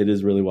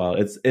really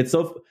wild. It's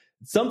so,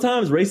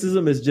 sometimes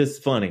racism is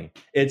just funny.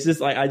 It's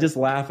just like, I just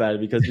laugh at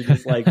it because you're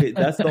just like,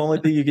 that's the only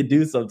thing you can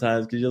do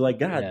sometimes. Cause you're like,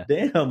 God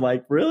damn,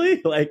 like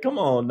really? Like, come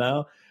on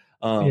now.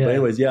 But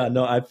anyways,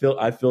 no, I feel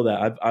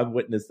that I've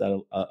witnessed that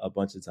a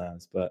bunch of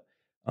times, but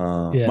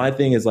my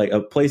thing is like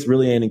a place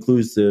really ain't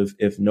inclusive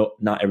if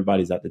not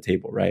everybody's at the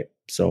table. Right.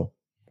 So.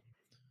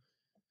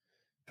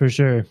 For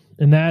sure.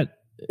 And that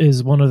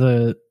is one of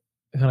the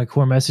kind of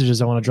core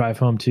messages I want to drive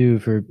home too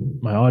for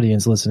my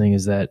audience listening,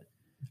 is that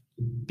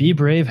be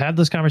brave, have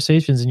those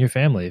conversations in your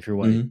family. If you're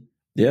white, mm-hmm.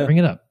 Yeah, bring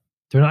it up.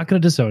 They're not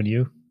going to disown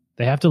you.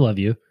 They have to love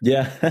you.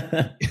 Yeah.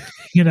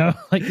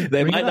 Like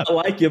they might not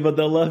like you, but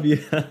they'll love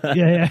you.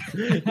 Yeah.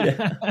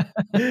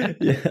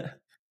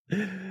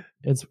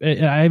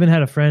 I even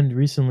had a friend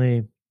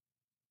recently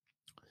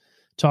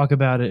talk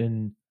about it,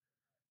 and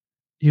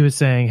he was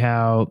saying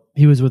how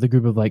he was with a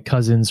group of like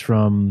cousins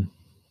from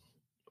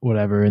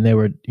whatever, and they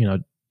were,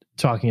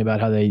 talking about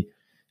how the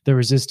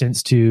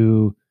resistance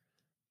to,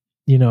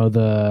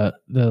 the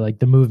like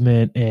the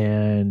movement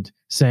and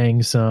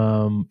saying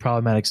some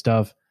problematic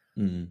stuff.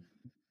 Mm.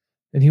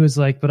 And he was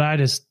like, but I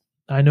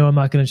know I'm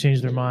not going to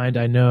change their mind.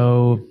 I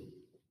know,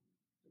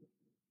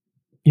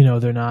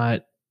 they're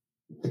not,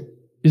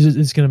 is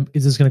this going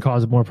to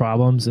cause more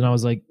problems? And I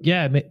was like,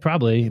 yeah,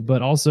 probably,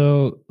 but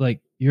also like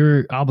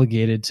you're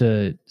obligated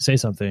to say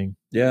something.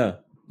 Yeah.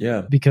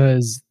 Yeah.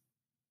 Because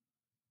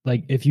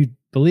like, if you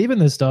believe in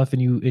this stuff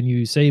and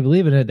you say you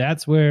believe in it,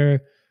 that's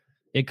where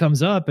it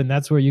comes up. And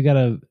that's where you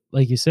gotta,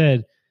 like you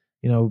said,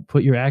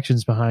 put your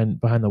actions behind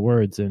the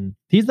words. And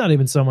he's not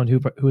even someone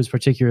who is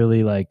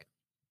particularly like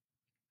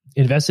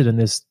invested in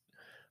this,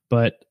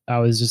 but I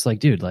was just like,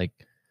 dude, like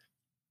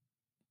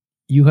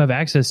you have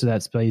access to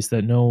that space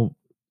that no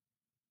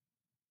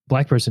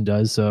black person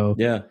does. So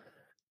yeah,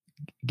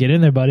 get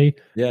in there, buddy.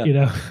 Yeah.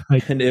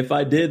 And if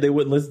I did, they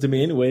wouldn't listen to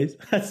me anyways.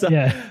 So,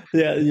 yeah.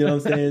 You know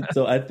what I'm saying?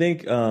 So I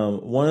think,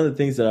 one of the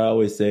things that I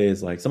always say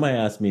is like, somebody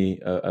asked me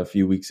a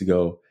few weeks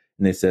ago,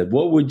 and they said,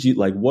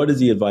 what is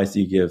the advice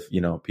you give,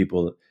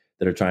 people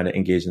that are trying to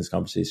engage in this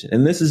conversation?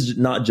 And this is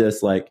not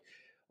just like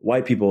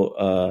white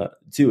people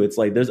too. It's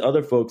like there's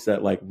other folks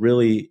that like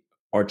really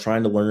are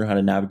trying to learn how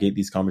to navigate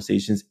these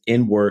conversations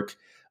in work,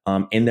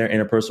 in their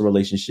interpersonal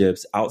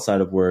relationships,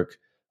 outside of work,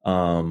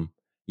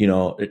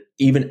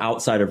 even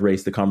outside of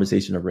race, the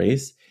conversation of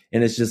race.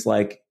 And it's just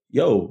like,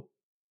 yo,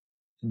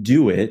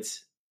 do it,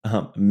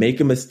 make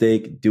a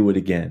mistake, do it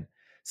again.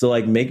 So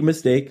like make a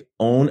mistake,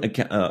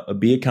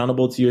 be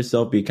accountable to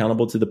yourself, be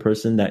accountable to the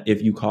person that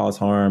if you cause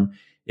harm,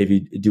 if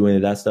you do any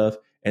of that stuff,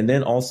 and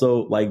then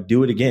also like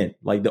do it again.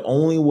 Like the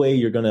only way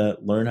you're going to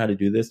learn how to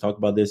do this, talk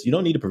about this, you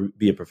don't need to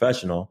be a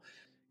professional,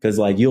 because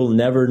like you'll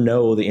never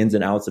know the ins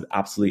and outs of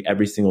absolutely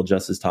every single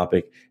justice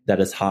topic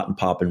that is hot and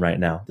popping right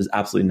now. There's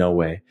absolutely no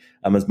way.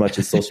 As much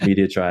as social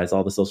media tries,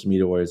 all the social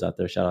media warriors out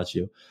there, shout out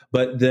to you.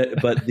 But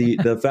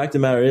the fact of the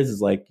matter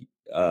is like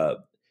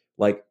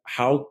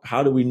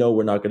how do we know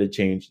we're not going to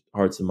change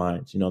hearts and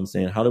minds? You know what I'm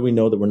saying? How do we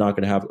know that we're not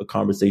going to have a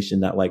conversation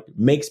that like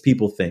makes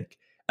people think,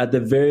 at the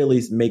very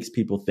least makes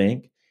people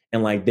think,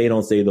 and like they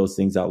don't say those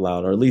things out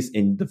loud, or at least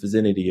in the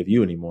vicinity of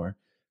you anymore,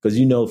 because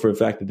you know for a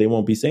fact that they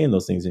won't be saying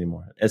those things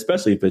anymore,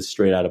 especially if it's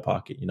straight out of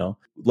pocket.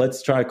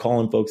 Let's try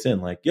calling folks in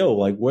like, yo,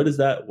 like what is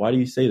that? Why do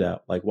you say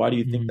that? Like, why do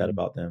you think that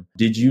about them?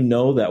 Did you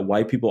know that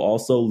white people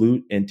also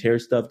loot and tear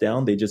stuff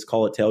down? They just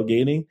call it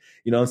tailgating,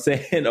 you know what I'm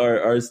saying?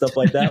 or stuff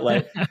like that.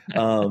 Like,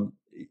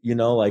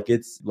 like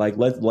it's like,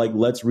 let's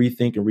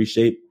rethink and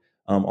reshape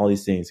all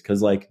these things.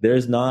 Cause like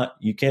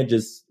you can't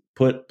just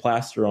put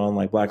plaster on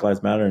like Black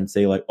Lives Matter and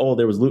say like, oh,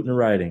 there was looting and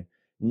rioting.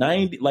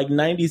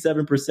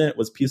 97%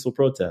 was peaceful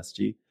protests.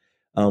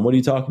 What are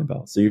you talking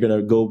about? So you're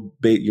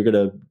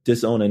gonna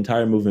disown an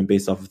entire movement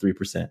based off of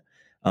 3%.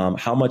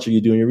 How much are you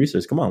doing your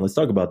research? Come on, let's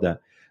talk about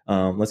that.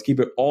 Let's keep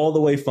it all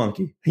the way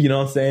funky. You know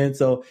what I'm saying?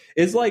 So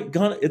it's like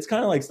it's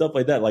kind of like stuff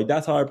like that. Like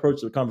that's how I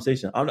approach the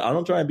conversation. I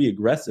don't try and be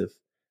aggressive.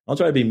 I don't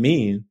try to be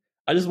mean.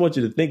 I just want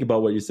you to think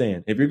about what you're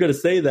saying. If you're gonna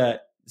say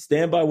that,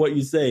 stand by what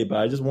you say. But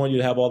I just want you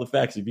to have all the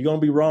facts. If you're gonna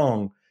be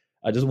wrong,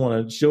 I just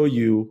want to show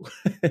you.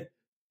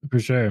 For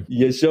sure.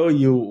 Yeah, show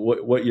you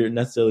what you're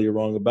necessarily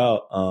wrong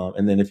about.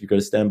 And then if you're going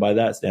to stand by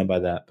that, stand by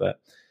that. But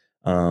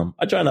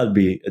I try not to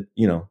be,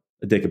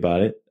 a dick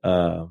about it.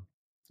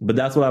 But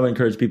that's what I would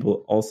encourage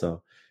people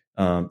also.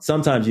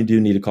 Sometimes you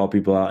do need to call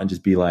people out and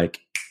just be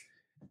like,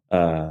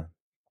 what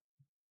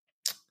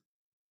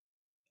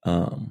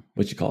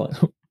you call it?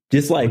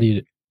 Just like,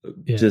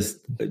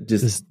 just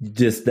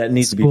that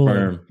needs to be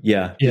firm.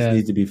 Yeah. Just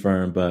needs to be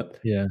firm. But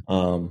yeah.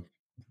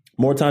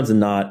 More times than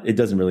not, it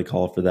doesn't really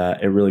call for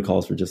that. It really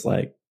calls for just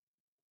like,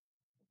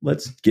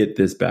 let's get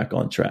this back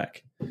on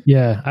track.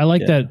 Yeah, I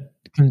like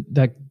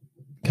that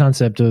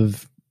concept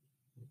of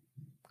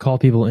call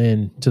people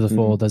in to the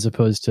fold as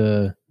opposed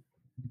to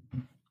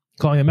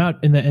calling them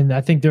out. And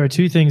I think there are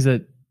two things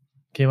that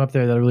came up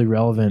there that are really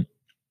relevant,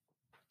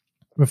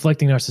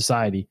 reflecting our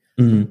society.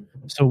 Mm-hmm.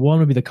 So one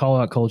would be the call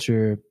out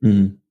culture,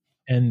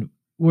 and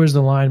where's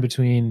the line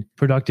between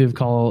productive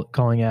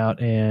calling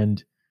out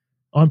and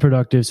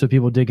unproductive, so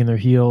people dig in their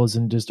heels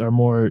and just are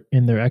more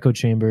in their echo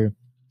chamber.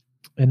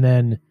 And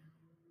then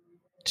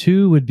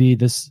two would be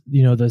this,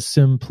 the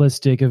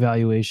simplistic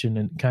evaluation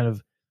and kind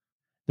of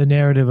the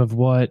narrative of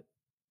what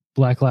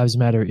Black Lives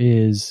Matter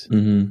is.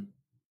 Mm-hmm.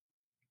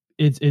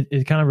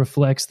 It kind of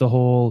reflects the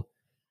whole,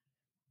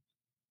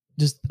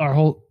 just our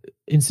whole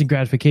instant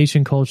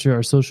gratification culture,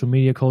 our social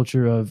media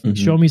culture of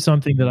show me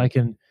something that I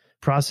can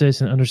process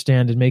and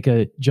understand and make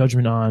a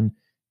judgment on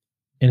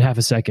in half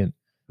a second.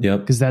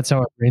 Yep. Because that's how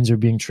our brains are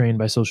being trained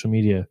by social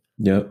media.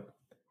 Yep.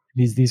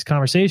 These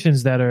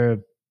conversations they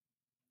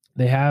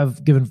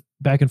have given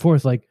back and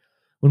forth. Like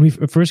when we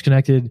first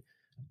connected,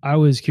 I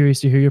was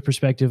curious to hear your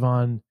perspective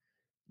on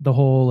the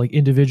whole like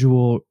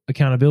individual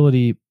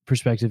accountability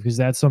perspective, because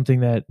that's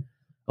something that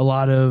a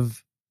lot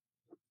of,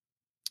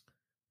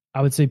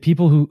 I would say,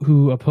 people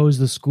who oppose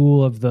the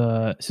school of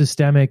the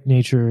systemic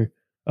nature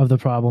of the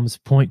problems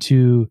point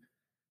to,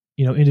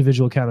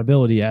 individual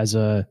accountability as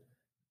an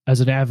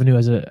avenue,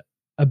 as a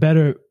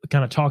better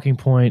kind of talking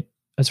point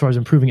as far as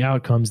improving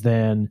outcomes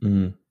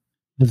than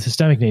the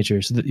systemic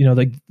nature. So that,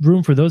 like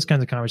room for those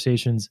kinds of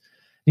conversations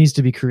needs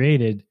to be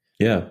created.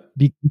 Yeah.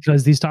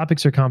 Because these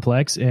topics are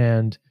complex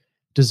and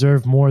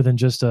deserve more than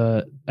just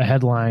a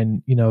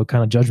headline,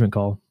 kind of judgment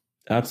call.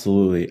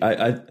 Absolutely.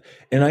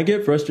 I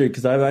get frustrated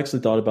because I've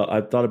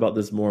thought about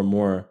this more and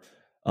more,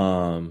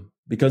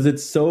 because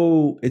it's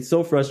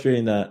so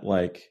frustrating that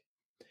like,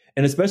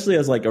 and especially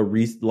as like a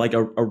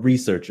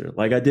researcher,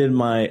 like I did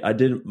my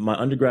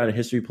undergrad in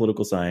history,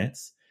 political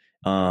science,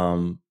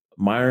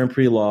 minor in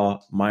pre-law,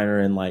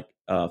 minor in like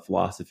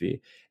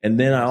philosophy. And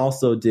then I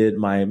also did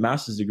my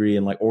master's degree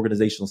in like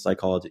organizational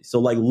psychology. So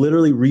like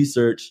literally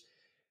research,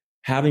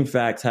 having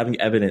facts, having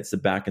evidence to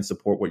back and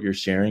support what you're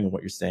sharing and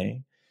what you're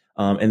saying.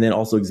 And then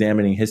also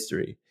examining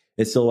history.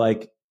 And so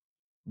like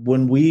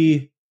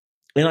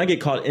and I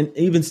get caught, and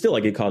even still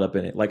I get caught up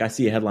in it. Like I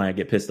see a headline, I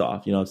get pissed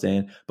off, you know what I'm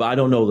saying? But I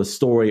don't know the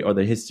story or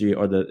the history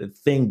or the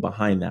thing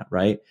behind that,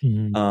 right?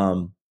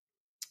 Mm-hmm.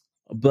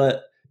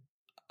 But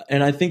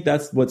and I think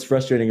that's what's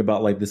frustrating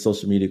about like the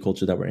social media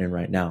culture that we're in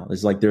right now.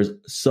 It's like there's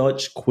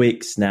such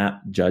quick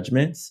snap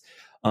judgments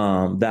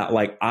that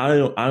like I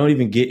don't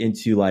even get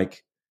into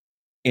like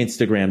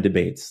Instagram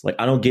debates. Like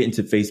I don't get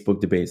into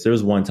Facebook debates. There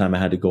was one time I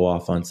had to go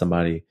off on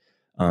somebody.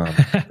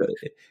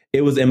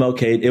 It was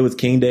MLK. It was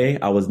King Day.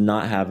 I was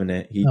not having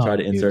it. He tried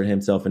to insert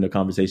himself into a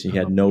conversation he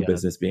had no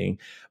business being.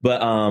 But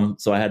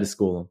so I had to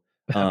school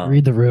him.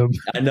 Read the room.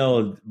 I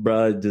know,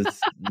 bro.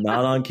 Just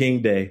not on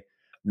King Day.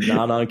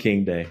 Not on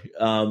King Day.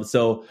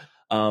 So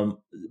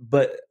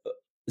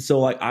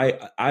like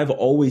I've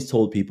always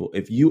told people,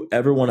 if you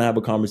ever want to have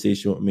a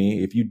conversation with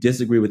me, if you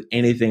disagree with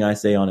anything I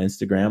say on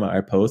Instagram,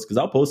 I post, because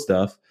I'll post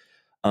stuff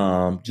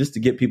just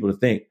to get people to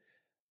think.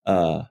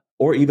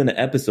 Or even an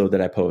episode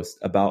that I post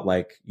about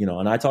like,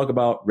 and I talk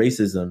about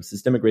racism,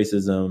 systemic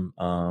racism,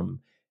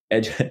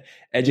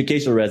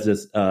 educational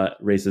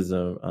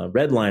racism,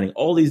 redlining,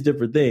 all these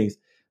different things.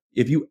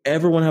 If you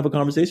ever want to have a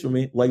conversation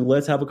with me, like,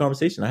 let's have a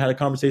conversation. I had a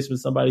conversation with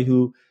somebody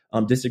who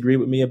disagreed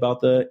with me about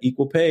the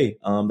equal pay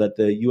that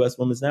the U.S.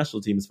 women's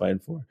national team is fighting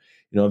for.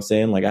 You know what I'm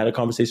saying? Like I had a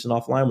conversation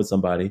offline with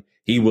somebody.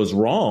 He was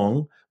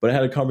wrong, but I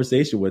had a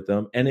conversation with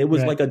them and it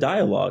was like a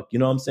dialogue. You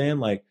know what I'm saying?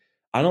 Like,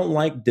 I don't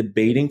like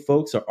debating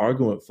folks or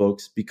arguing with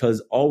folks because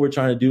all we're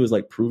trying to do is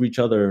like prove each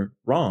other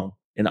wrong.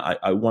 And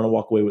I want to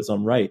walk away with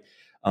something right.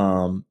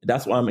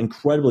 That's why I'm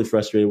incredibly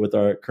frustrated with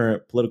our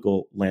current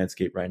political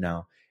landscape right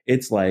now.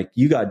 It's like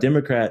you got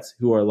Democrats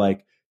who are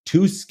like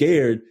too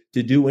scared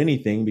to do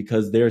anything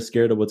because they're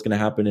scared of what's going to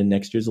happen in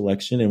next year's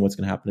election and what's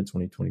going to happen in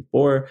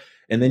 2024.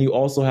 And then you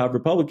also have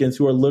Republicans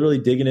who are literally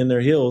digging in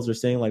their heels or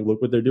saying like,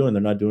 look what they're doing.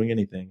 They're not doing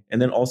anything.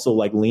 And then also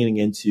like leaning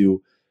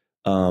into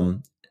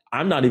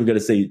I'm not even going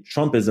to say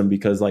Trumpism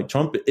because like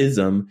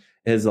Trumpism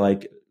has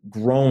like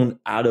grown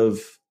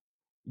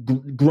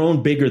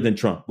bigger than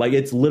Trump. Like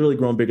it's literally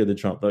grown bigger than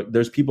Trump. Like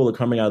there's people that are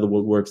coming out of the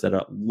woodworks that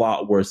are a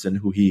lot worse than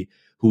who he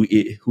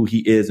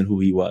is and who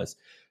he was.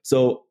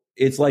 So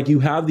it's like you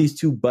have these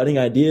two budding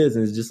ideas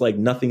and it's just like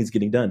nothing's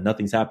getting done.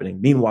 Nothing's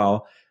happening.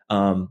 Meanwhile,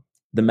 the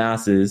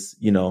masses,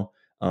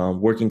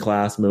 working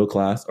class, middle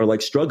class are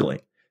like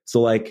struggling.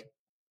 So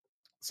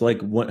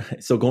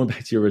going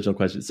back to your original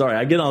question, sorry,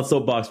 I get on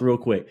soapbox real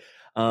quick.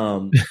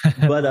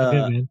 What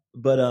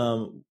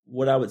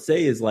I would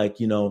say is like,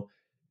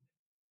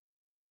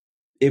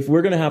 if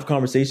we're going to have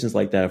conversations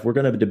like that, if we're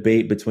going to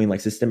debate between like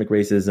systemic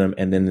racism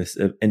and then this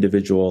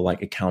individual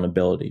like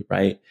accountability,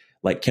 right?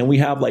 Like, can we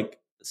have like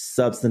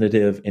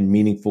substantive and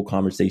meaningful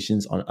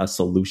conversations on a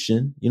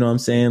solution? You know what I'm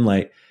saying?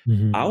 Like,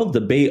 I will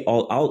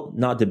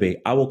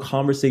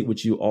conversate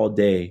with you all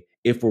day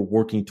if we're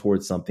working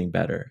towards something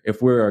better,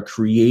 if we're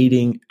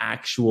creating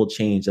actual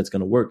change that's going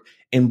to work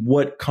and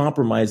what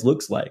compromise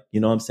looks like. You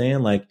know what I'm saying?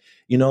 Like,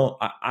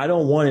 I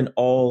don't want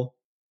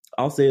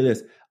I'll say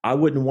this. I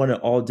wouldn't want an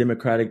all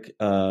Democratic,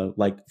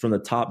 like from the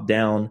top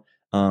down,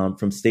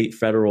 from state,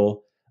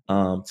 federal,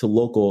 to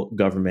local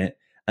government.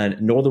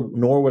 And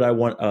nor would I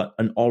want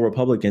an all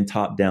Republican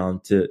top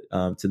down to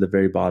the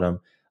very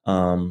bottom,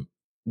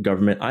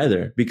 government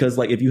either. Because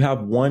like, if you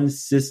have one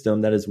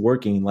system that is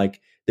working, like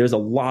there's a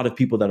lot of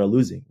people that are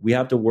losing. We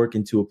have to work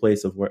into a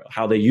place of where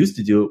how they used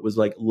to do it was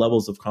like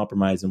levels of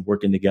compromise and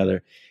working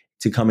together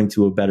to coming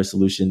to a better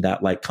solution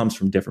that like comes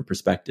from different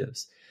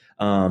perspectives.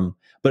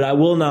 But I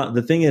will not,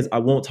 the thing is, I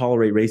won't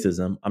tolerate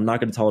racism. I'm not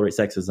going to tolerate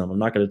sexism. I'm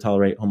not going to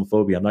tolerate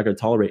homophobia. I'm not going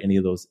to tolerate any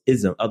of those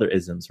other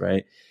isms.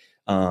 Right.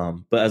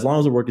 But as long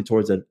as we're working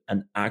towards an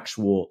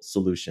actual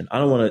solution, I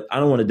don't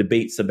want to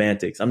debate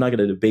semantics. I'm not going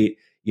to debate,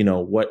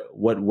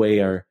 what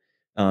way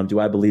do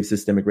I believe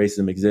systemic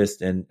racism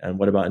exists and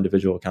what about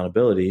individual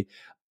accountability?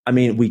 I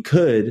mean, we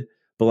could,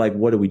 but like,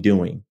 what are we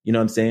doing? You know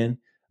what I'm saying?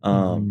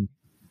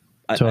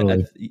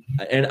 Totally.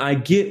 And I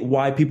get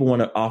why people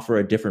want to offer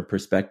a different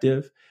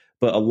perspective,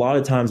 but a lot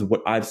of times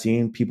what I've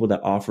seen people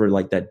that offer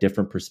like that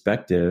different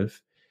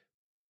perspective,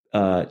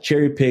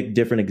 cherry pick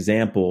different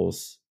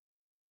examples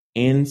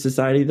in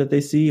society that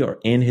they see or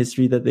in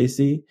history that they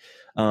see.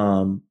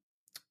 Or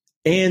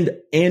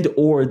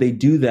they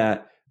do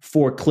that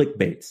for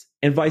clickbaits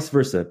and vice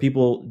versa.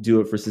 People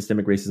do it for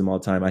systemic racism all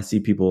the time. I see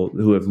people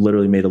who have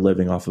literally made a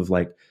living off of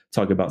like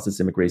talking about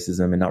systemic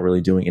racism and not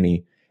really doing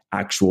any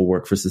actual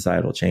work for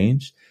societal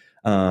change.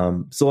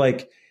 So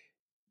like,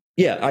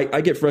 yeah,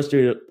 I get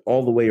frustrated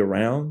all the way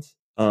around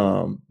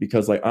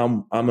because like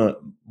one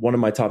of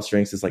my top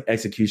strengths is like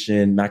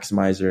execution,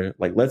 maximizer.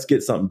 Like, let's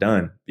get something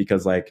done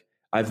because like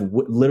I've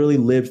literally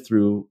lived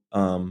through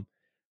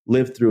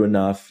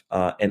enough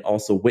and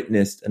also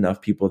witnessed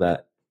enough people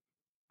that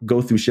go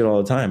through shit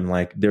all the time.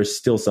 Like they're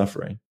still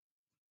suffering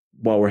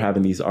while we're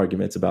having these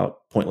arguments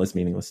about pointless,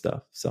 meaningless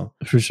stuff. So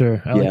for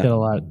sure. I like that a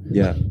lot.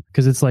 Yeah.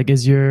 Cause it's like,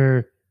 is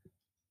the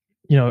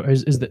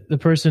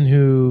person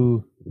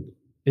who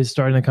is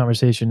starting the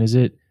conversation, is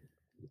it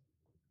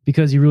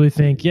because you really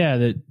think,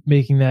 that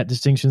making that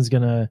distinction is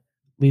going to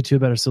lead to a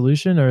better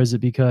solution? Or is it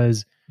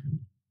because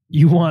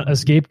you want a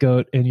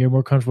scapegoat and you're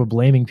more comfortable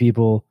blaming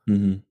people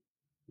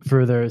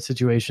for their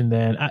situation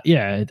than, I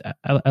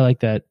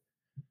like that.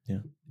 Yeah.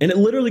 And it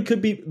literally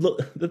could be,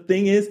 look, the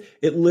thing is,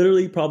 it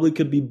literally probably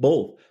could be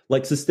both.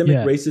 Like systemic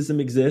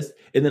racism exists,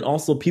 and then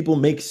also people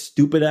make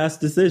stupid ass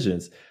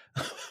decisions.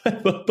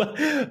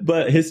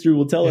 but history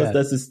will tell us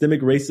that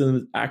systemic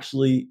racism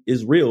actually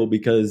is real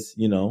because,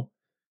 you know,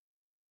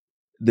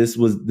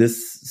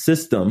 this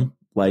system,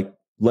 like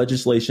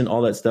legislation,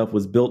 all that stuff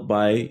was built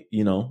by,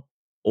 you know,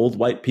 old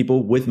white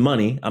people with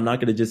money. I'm not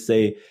going to just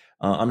say,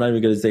 I'm not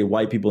even going to say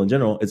white people in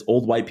general. It's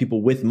old white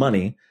people with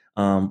money,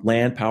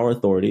 land, power,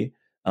 authority,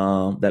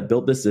 that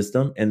built this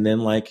system. And then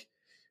like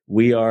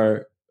we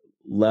are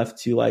left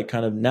to like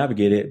kind of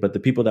navigate it. But the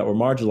people that were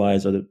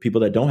marginalized are the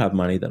people that don't have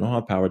money, that don't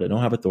have power, that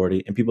don't have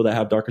authority, and people that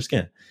have darker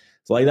skin.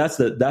 So like that's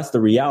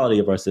the reality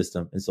of our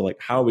system. And so like,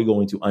 how are we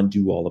going to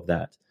undo all of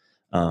that?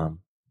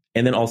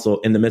 And then also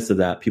in the midst of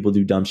that, people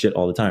do dumb shit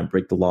all the time,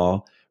 break the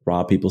law,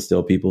 rob people,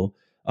 steal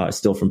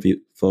from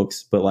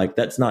folks. But like,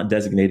 that's not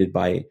designated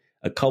by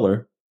a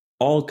color.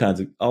 All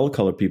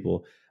color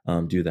people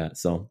do that.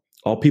 So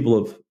all people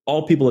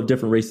of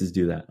different races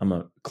do that. I'm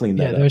gonna clean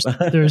that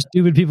up. There's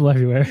stupid people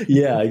everywhere.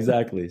 Yeah,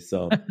 exactly.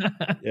 So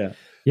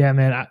yeah,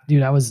 man,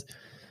 I was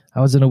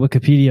in a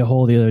Wikipedia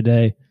hole the other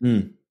day,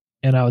 and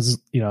I was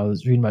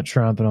reading about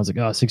Trump, and I was like,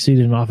 oh,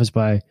 succeeded in office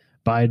by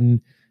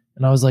Biden,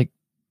 and I was like,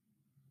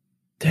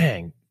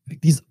 dang,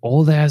 like these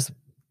old ass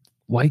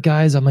white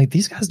guys. I'm like,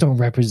 these guys don't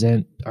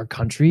represent our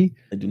country.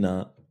 I do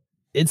not.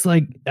 It's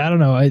like, I don't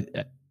know.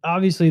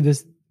 Obviously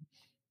this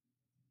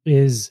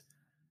is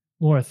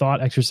more a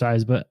thought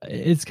exercise, but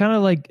it's kind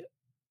of like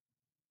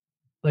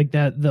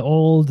that, the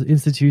old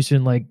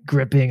institution, like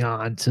gripping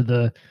on to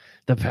the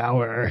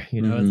power,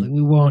 you know, it's like,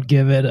 we won't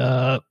give it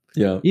up.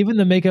 Yeah. Even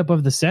the makeup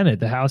of the Senate,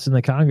 the House and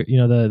the Congress, you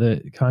know,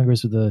 the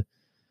Congress with the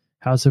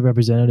House of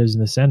Representatives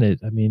and the Senate.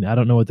 I mean, I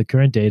don't know what the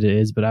current data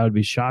is, but I would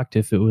be shocked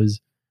if it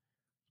was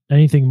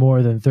anything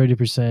more than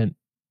 30%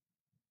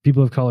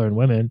 people of color and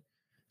women.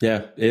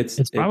 Yeah,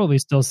 it's probably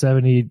still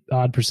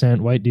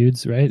 70% white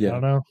dudes, right? Yeah. I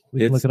don't know.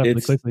 We can look it up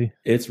really quickly.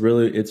 It's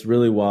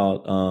really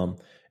wild.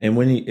 And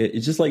when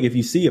it's just like, if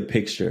you see a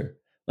picture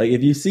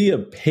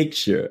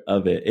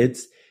of it,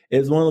 it's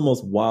one of the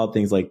most wild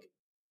things. Like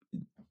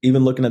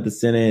even looking at the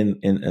Senate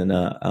and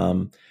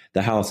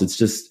the House, it's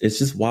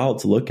just wild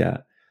to look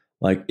at.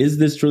 Like, is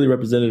this truly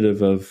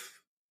representative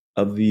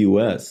of the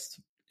U.S.?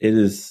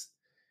 It's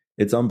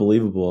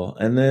unbelievable.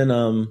 And then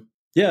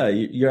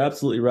you're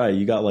absolutely right.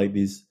 You got like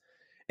these.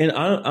 And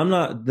I'm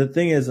not, the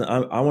thing is,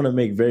 I want to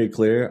make very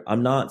clear,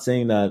 I'm not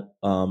saying that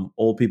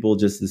old people,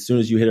 just as soon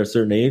as you hit a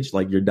certain age,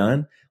 like you're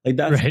done. Like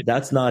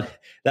that's not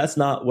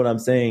what I'm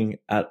saying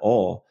at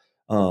all.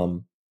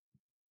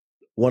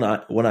 What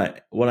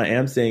I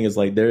am saying is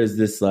like, there is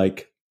this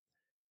like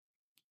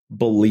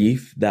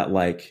belief that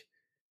like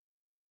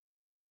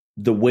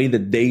the way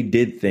that they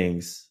did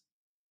things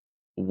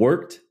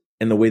worked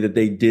and the way that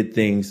they did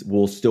things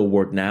will still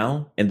work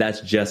now. And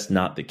that's just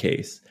not the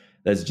case.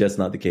 That's just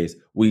not the case.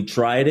 We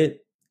tried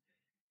it.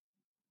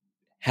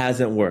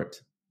 Hasn't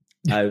worked.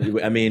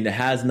 I mean, it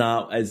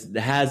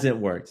hasn't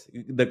worked.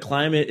 The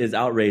climate is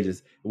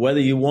outrageous. Whether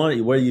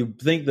you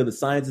think that the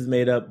science is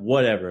made up,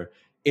 whatever.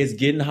 It's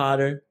getting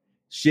hotter.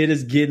 Shit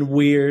is getting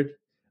weird.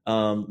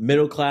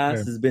 Middle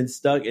class has been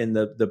stuck, and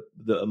the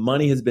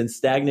money has been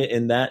stagnant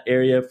in that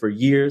area for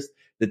years.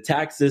 The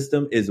tax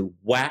system is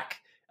whack.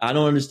 I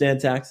don't understand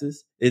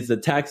taxes. It's a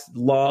tax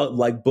law,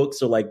 like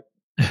books are like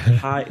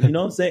high, you know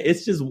what I'm saying?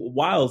 It's just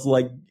wild. So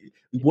like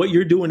what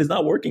you're doing is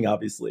not working,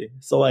 obviously.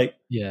 So like,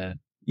 you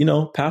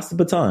know, pass the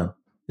baton.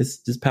 It's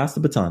just pass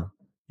the baton,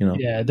 you know?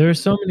 Yeah. There are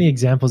so many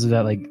examples of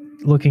that, like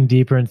looking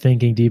deeper and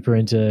thinking deeper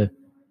into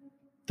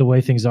the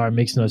way things are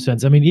makes no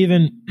sense. I mean,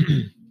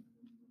 even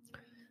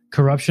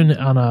corruption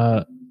at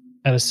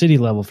a city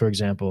level, for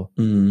example,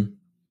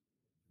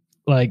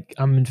 like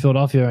I'm in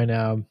Philadelphia right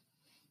now.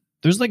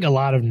 There's like a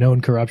lot of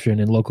known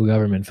corruption in local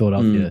government in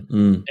Philadelphia.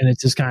 And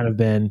it's just kind of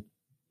been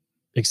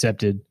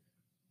accepted.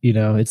 You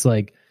know, it's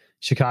like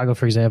Chicago,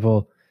 for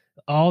example,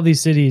 all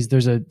these cities,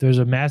 there's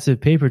a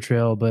massive paper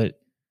trail, but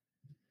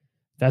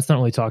that's not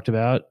really talked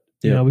about.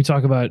 You know, we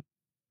talk about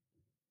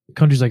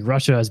countries like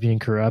Russia as being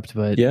corrupt,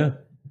 but I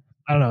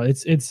don't know.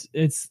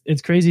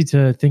 It's crazy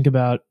to think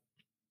about.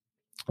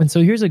 And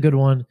so here's a good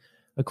one,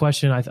 a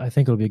question. I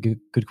think it'll be a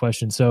good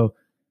question. So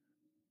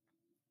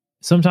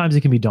sometimes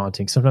it can be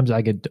daunting. Sometimes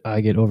I get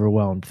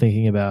overwhelmed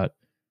thinking about,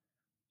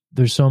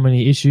 there's so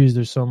many issues.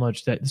 There's so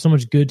much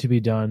good to be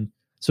done.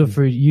 So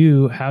for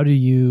you, how do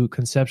you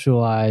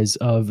conceptualize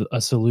of a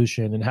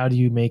solution, and how do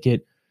you make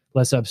it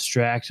less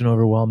abstract and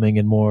overwhelming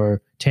and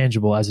more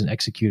tangible as an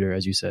executor,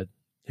 as you said?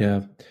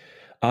 Yeah.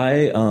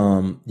 I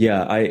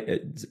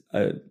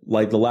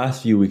like the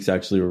last few weeks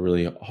actually were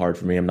really hard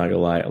for me. I'm not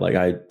gonna lie. Like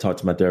I talked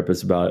to my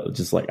therapist about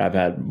just like, I've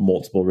had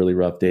multiple really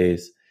rough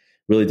days,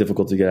 really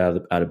difficult to get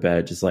out of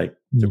bed, just like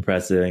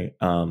depressing.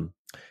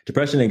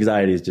 Depression and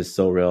anxiety is just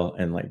so real.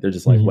 And like, they're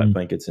just like wet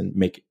blankets and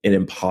make it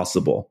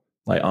impossible.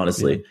 Like,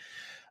 honestly.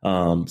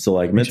 So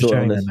like mental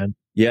illness,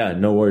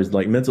 no worries.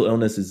 Like mental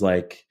illness is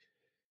like,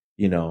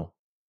 you know,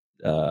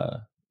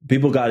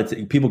 people got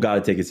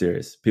to take it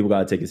serious. People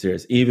got to take it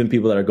serious. Even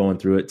people that are going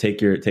through it,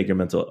 take your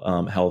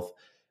mental health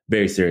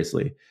very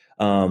seriously.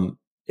 And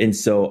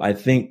so I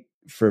think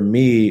for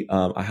me,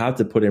 I have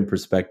to put in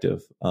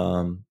perspective.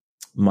 One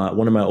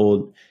of my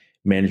old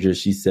managers,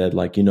 she said,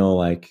 like, you know,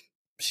 like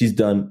she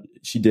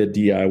did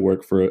DI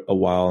work for a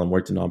while and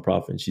worked in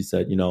nonprofit. And she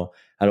said, you know,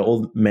 had an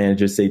old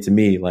manager say to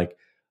me, like,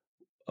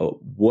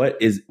 what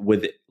is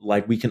with it?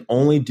 Like, we can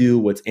only do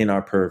what's in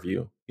our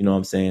purview. You know what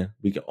I'm saying?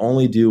 We can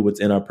only do what's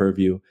in our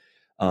purview.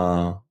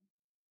 And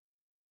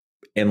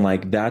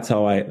like, that's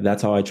how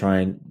I try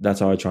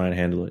and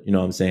handle it. You know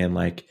what I'm saying?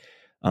 Like,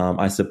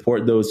 I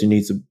support those who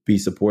need to be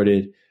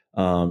supported.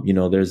 You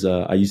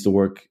know, I used to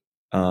work,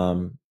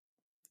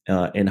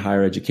 in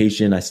higher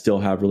education. I still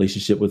have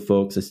relationship with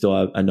folks.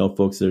 I know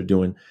folks that are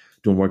doing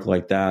work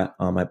like that.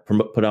 I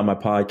put out my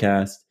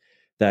podcast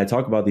that I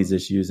talk about these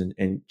issues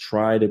and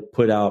try to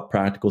put out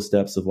practical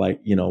steps of, like,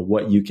 you know,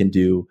 what you can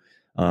do,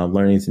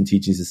 learnings and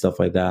teachings and stuff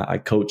like that. I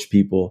coach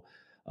people.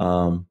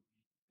 I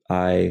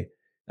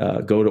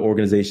go to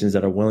organizations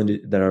that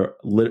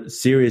are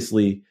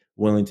seriously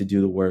willing to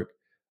do the work.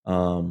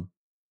 And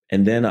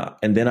then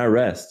I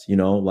rest, you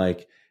know,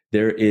 like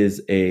there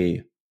is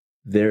a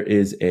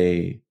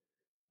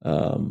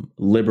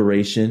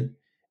liberation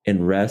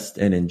and rest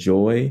and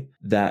enjoy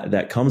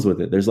that comes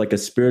with it. There's like a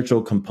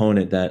spiritual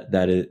component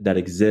that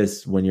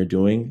exists when you're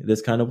doing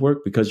this kind of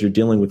work, because you're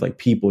dealing with like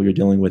people, you're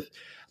dealing with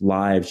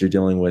lives, you're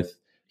dealing with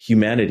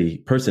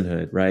humanity,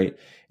 personhood, right?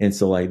 And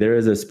so like there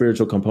is a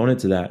spiritual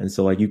component to that. And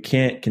so like you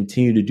can't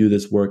continue to do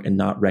this work and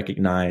not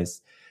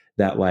recognize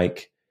that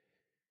like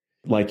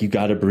you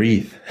got to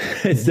breathe.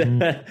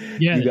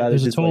 Mm-hmm. Yeah, you got to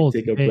just like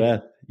take a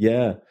breath.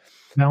 Yeah.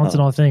 Balance in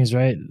all things,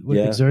 right? With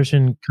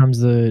exertion comes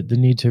the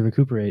need to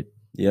recuperate.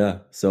 Yeah.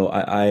 So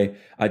I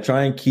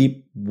try and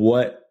keep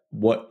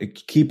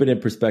keep it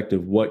in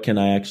perspective. What can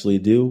I actually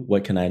do?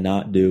 What can I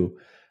not do?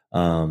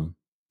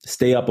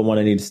 Stay up on what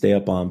I need to stay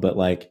up on. But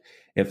like,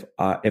 if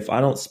I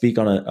don't speak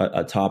on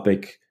a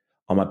topic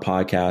on my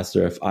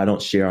podcast, or if I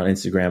don't share on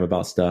Instagram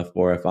about stuff,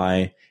 or if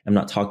I am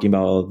not talking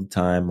about it all the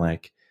time,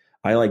 like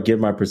I like give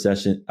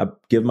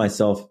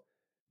myself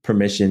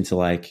permission to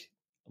like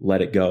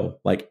let it go.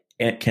 Like,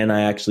 can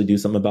I actually do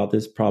something about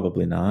this?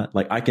 Probably not.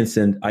 Like I can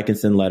send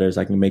letters.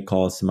 I can make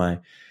calls to my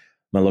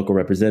local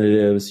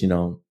representatives, you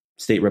know,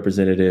 state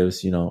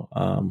representatives, you know,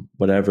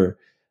 whatever.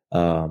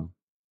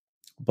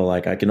 But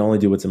like, I can only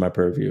do what's in my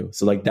purview.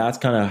 So like, that's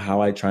kind of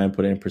how I try and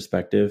put it in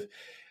perspective.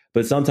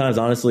 But sometimes,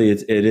 honestly,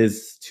 it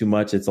is too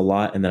much. It's a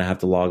lot. And then I have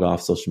to log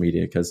off social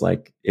media, because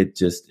like,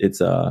 it's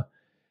a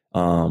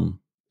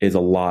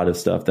lot of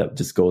stuff that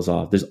just goes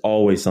off. There's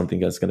always something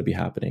that's going to be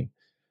happening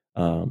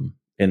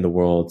in the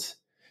world,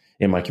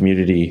 in my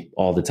community,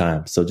 all the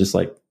time. So just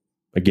like,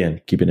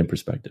 again, keep it in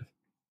perspective.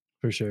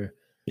 For sure.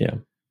 Yeah.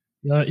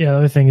 Yeah. The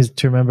other thing is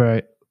to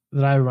remember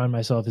that I remind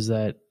myself is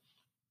that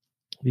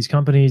these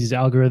companies, these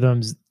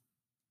algorithms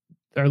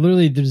are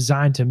literally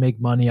designed to make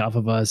money off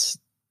of us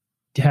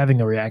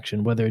having a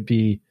reaction, whether it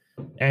be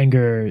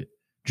anger,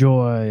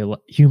 joy,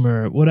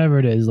 humor, whatever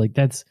it is. Like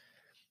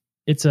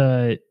it's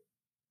a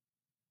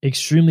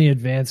extremely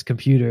advanced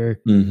computer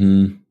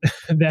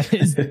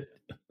that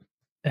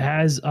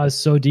has us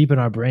so deep in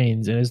our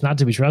brains, and it's not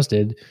to be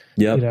trusted.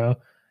 Yep. You know,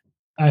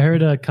 I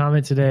heard a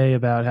comment today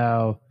about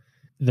how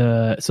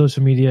the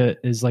social media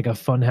is like a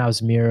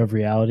funhouse mirror of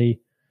reality.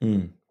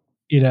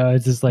 You know,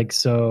 it's just like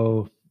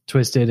so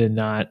twisted and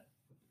not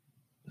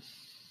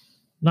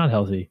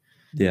healthy.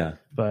 Yeah.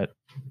 But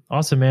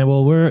awesome, man.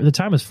 Well, the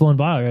time has flown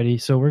by already,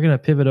 so we're gonna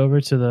pivot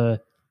over to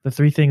the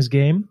Three Things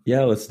game.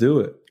 Yeah, let's do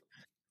it.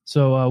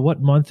 So,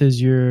 what month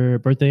is your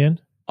birthday in?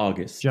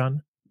 August.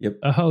 John. Yep.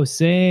 Oh,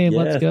 same.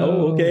 Yes. Let's go.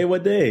 Oh, okay.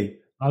 What day?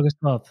 August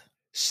 12th.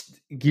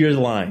 You're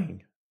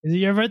lying. Is it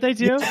your birthday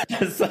too?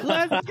 Yes.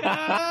 Let's go.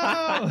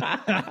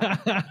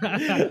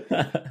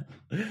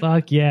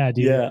 Fuck yeah,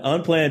 dude. Yeah,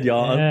 unplanned,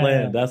 y'all. Yeah.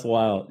 Unplanned. That's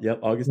wild. Yep,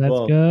 August 12th.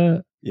 Let's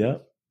go.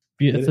 Yep.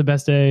 It's the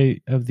best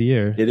day of the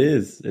year. It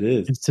is.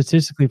 It's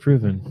statistically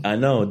proven. I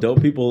know.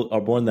 Dope people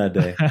are born that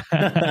day.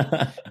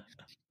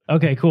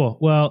 Okay, cool.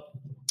 Well,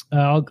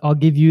 I'll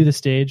give you the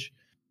stage.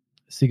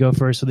 So you go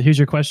first. So here's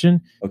your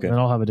question. Okay. And then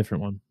I'll have a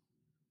different one.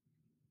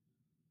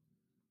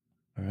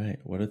 All right.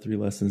 What are 3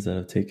 lessons that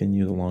have taken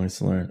you the longest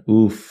to learn?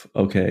 Oof.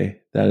 Okay.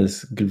 That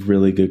is a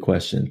really good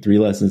question. 3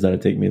 lessons that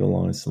have taken me the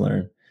longest to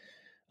learn.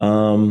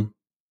 All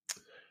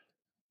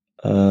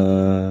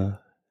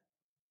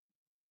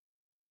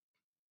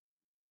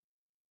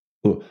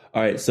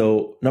right.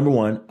 So number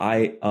 1,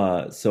 I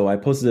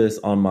posted this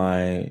on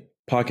my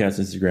podcast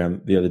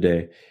Instagram the other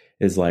day.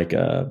 Is like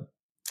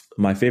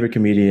my favorite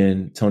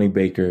comedian, Tony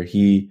Baker.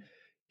 He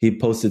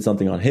posted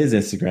something on his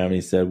Instagram and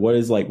he said,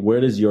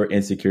 where does your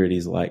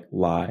insecurities like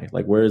lie?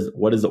 Like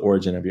what is the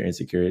origin of your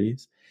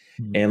insecurities?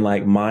 Mm-hmm. And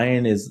like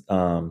mine is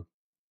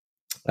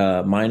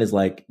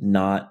like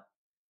not,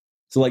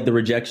 so like the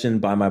rejection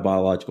by my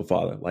biological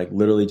father, like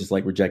literally just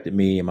like rejected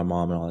me and my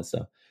mom and all that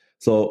stuff.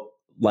 So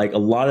like a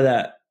lot of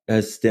that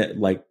has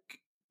like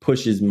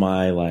pushes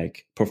my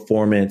like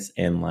performance,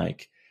 and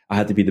like I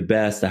have to be the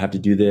best. I have to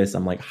do this.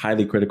 I'm like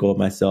highly critical of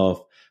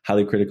myself,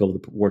 highly critical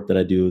of the work that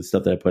I do, the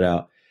stuff that I put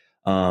out.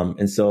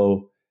 And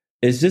so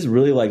it's just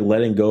really like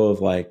letting go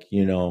of like,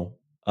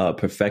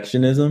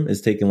 perfectionism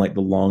is taking like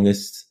the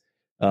longest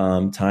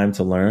time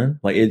to learn.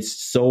 Like it's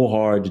so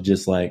hard to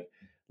just like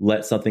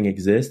let something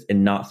exist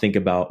and not think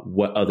about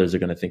what others are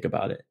going to think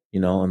about it,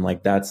 and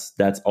like that's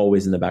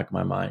always in the back of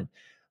my mind.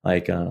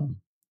 Like,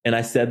 and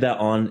I said that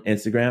on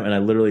Instagram, and I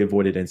literally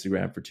avoided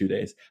Instagram for 2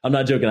 days. I'm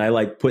not joking. I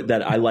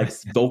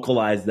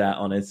vocalized that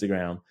on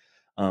Instagram.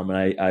 And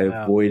I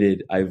Wow.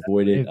 avoided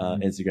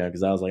Instagram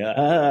because I was like, and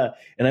I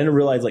didn't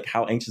realize like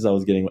how anxious I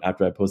was getting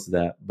after I posted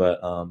that. But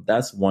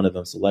that's one of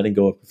them. So letting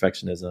go of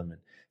perfectionism and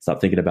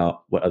stop thinking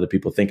about what other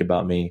people think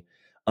about me.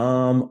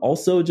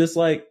 Also just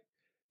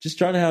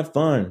trying to have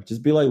fun,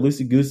 just be like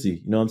loosey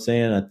goosey. You know what I'm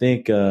saying? I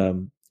think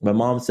my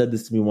mom said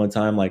this to me one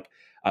time, like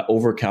I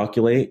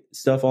overcalculate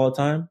stuff all the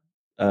time.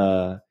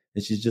 And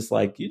she's just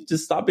like, you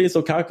just stop being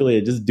so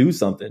calculated. Just do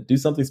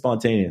something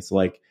spontaneous.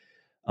 Like,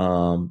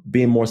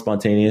 being more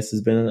spontaneous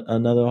has been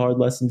another hard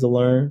lesson to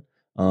learn.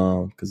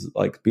 Cause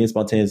like being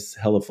spontaneous is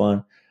hella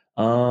fun.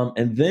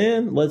 And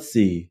then let's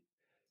see,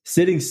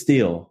 sitting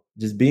still,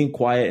 just being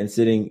quiet and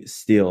sitting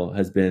still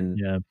has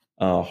been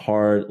a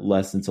hard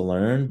lesson to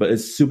learn, but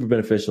it's super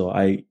beneficial.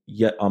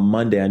 On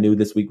Monday, I knew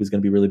this week was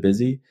going to be really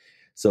busy.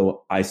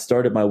 So I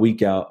started my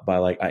week out by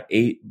like,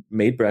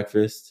 made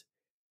breakfast.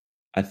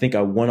 I think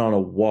I went on a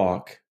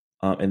walk,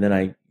 and then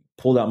I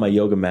pulled out my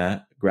yoga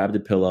mat, grabbed a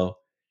pillow.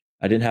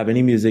 I didn't have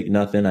any music,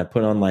 nothing. I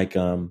put on like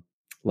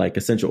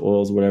essential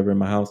oils or whatever in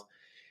my house.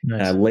 Nice.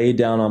 And I laid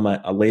down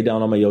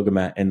on my yoga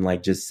mat and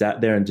like just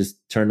sat there and just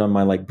turned on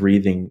my like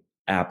breathing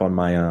app on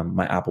my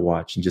my Apple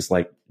Watch and just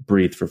like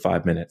breathed for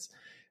 5 minutes.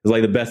 It was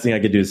like the best thing I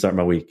could do to start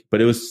my week.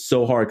 But it was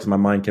so hard because my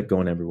mind kept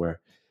going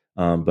everywhere.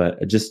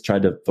 But I just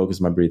tried to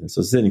focus my breathing.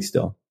 So sitting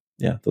still.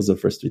 Yeah, those are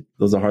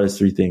the hardest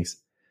 3 things.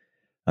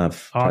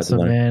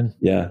 Awesome, man.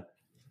 Yeah.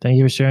 Thank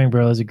you for sharing,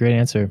 bro. That's a great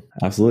answer.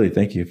 Absolutely.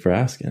 Thank you for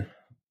asking.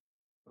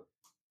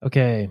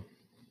 Okay.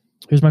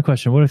 Here's my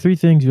question. What are 3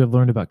 things you have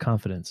learned about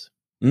confidence?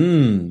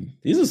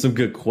 These are some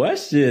good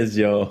questions,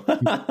 yo.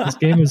 This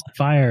game is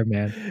fire,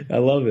 man. I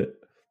love it.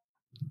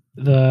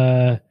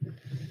 The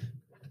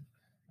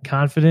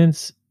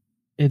confidence,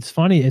 it's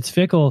funny. It's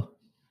fickle.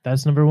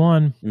 That's number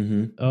 1.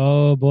 Mm-hmm.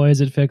 Oh boy,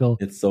 is it fickle.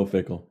 It's so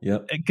fickle.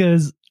 Yep.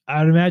 Because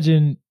I'd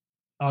imagine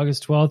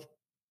August 12th,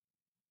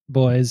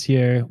 boys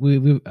here,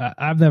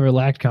 I've never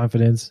lacked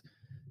confidence.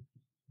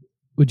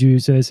 Would you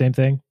say the same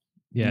thing?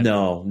 Yeah.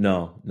 No.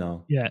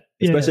 Yeah.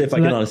 Especially if I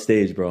get on a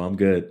stage, bro. I'm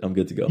good. I'm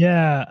good to go.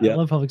 Yeah. I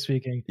love public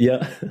speaking.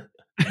 Yeah.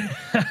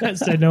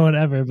 Said no one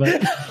ever,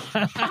 but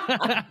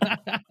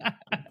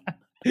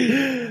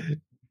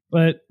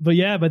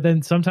but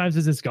then sometimes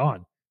it's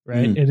gone,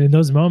 right? And in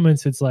those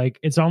moments, it's like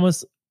it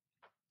almost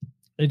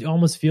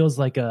feels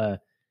like a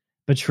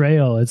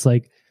betrayal. It's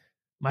like,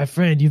 my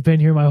friend, you've been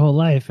here my whole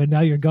life, and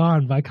now you're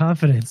gone. My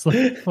confidence,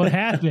 like, what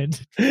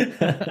happened?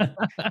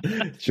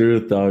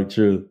 Truth, dog.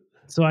 Truth.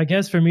 So I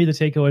guess for me, the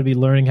takeaway would be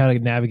learning how to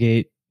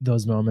navigate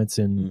those moments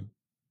and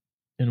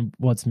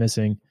what's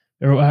missing,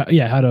 or how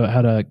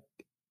to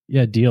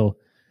deal.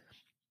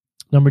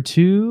 Number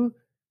 2,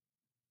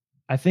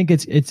 I think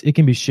it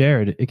can be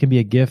shared. It can be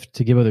a gift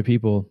to give other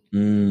people.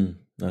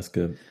 That's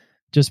good.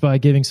 Just by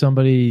giving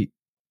somebody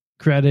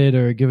credit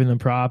or giving them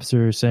props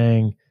or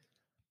saying,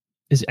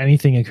 is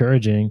anything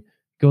encouraging,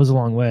 goes a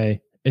long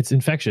way. It's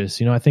infectious.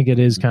 I think it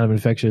is kind of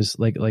infectious,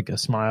 like a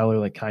smile or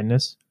like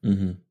kindness.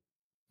 Mm-hmm.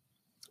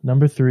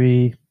 Number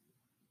 3.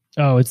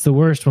 Oh, it's the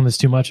worst when there's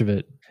too much of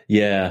it.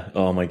 Yeah.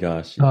 Oh my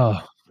gosh.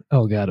 Oh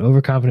God.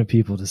 Overconfident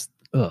people just,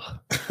 ugh.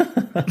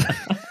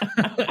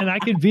 And I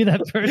can be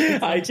that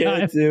person. I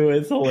can too.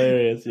 It's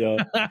hilarious, yo.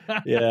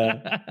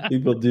 Yeah.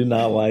 People do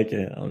not like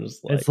it. I'm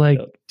just like, it's like,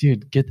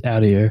 dude, get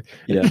out of here.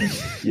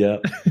 Yeah.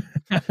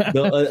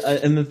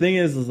 And the thing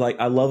is like,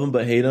 I love him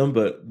but hate him.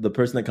 But the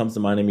person that comes to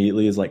mind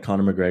immediately is like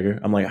Conor McGregor.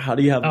 I'm like, how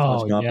do you have this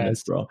much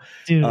confidence, bro?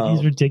 Dude,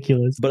 he's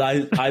ridiculous. But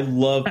I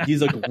love.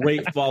 He's a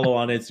great follow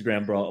on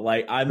Instagram, bro.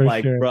 Like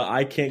bro,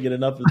 I can't get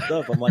enough of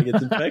stuff. I'm like,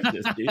 it's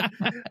infectious, dude.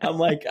 I'm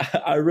like,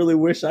 I really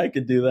wish I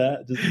could do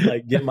that. Just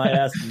like get my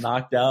ass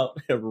knocked out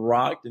and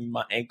rocked, and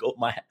my ankle,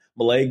 my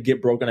leg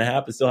get broken in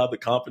half, and still have the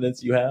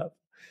confidence you have.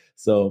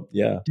 So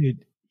yeah,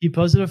 dude. He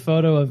posted a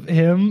photo of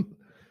him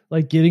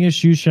like getting a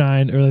shoe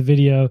shine, or a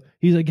video.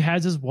 He's like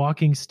has his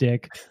walking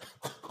stick,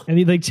 and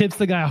he like tips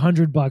the guy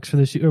 $100 for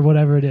the shoe or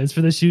whatever it is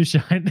for the shoe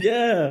shine.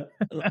 Yeah,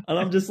 and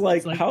I'm just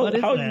like, how are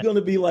you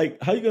gonna be like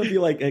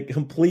a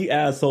complete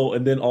asshole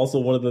and then also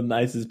one of the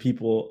nicest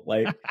people?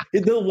 Like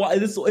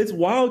it's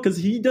wild because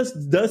he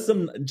just does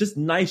some just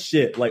nice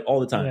shit like all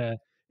the time. Yeah.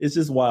 It's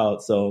just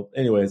wild. So,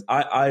 anyways,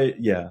 I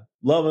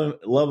love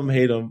him,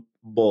 hate him.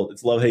 Both.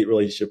 It's love-hate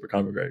relationship for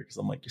Conor McGregor because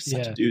I'm like, you're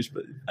such a douche,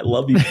 but I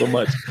love you so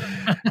much.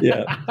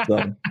 Yeah.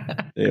 So,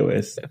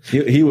 anyways,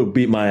 he would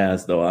beat my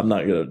ass though. I'm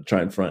not gonna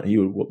try and front. He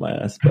would whoop my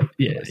ass. But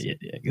yeah.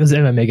 Those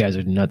MMA guys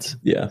are nuts.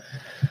 Yeah.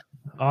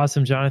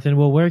 Awesome, Jonathan.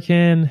 Well, where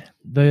can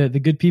the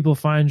good people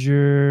find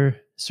your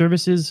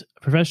services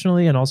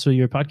professionally and also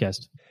your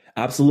podcast?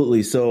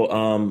 Absolutely. So,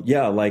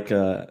 like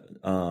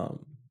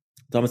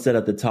Thomas said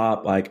at the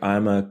top, like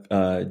I'm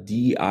a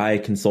DEI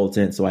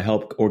consultant. So I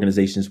help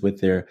organizations with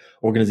their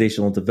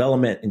organizational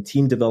development and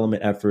team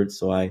development efforts.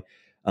 So I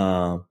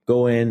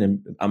go in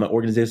and I'm an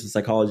organizational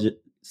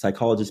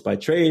psychologist by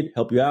trade,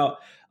 help you out.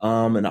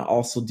 And I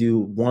also do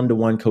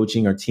one-to-one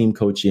coaching or team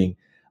coaching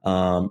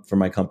for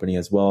my company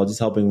as well, just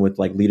helping with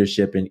like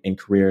leadership and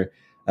career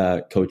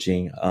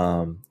coaching.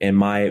 And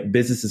my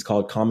business is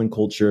called Common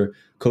Culture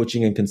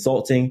Coaching and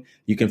Consulting.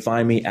 You can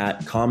find me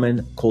at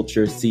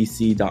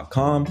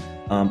commonculturecc.com.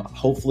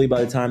 Hopefully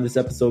by the time this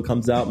episode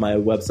comes out, my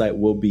website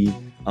will be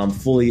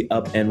fully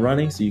up and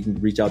running. So you can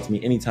reach out to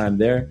me anytime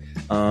there.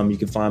 You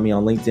can find me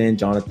on LinkedIn.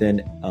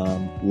 Jonathan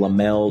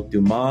Lemele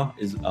Dumas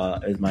is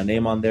my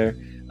name on there.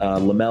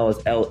 Lemele is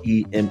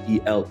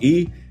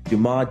Lemele.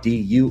 Dumas,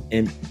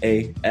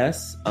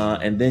 Dumas.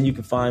 And then you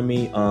can find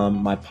me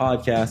my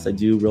podcast. I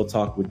do Real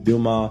Talk with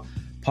Dumas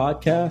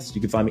podcast.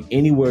 You can find me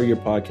anywhere your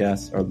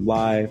podcasts are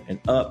live and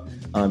up.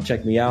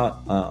 Check me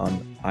out on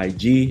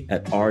IG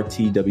at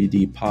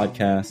RTWD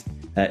Podcast.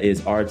 That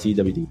is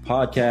RTWD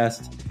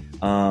Podcast.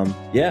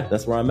 Yeah,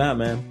 that's where I'm at,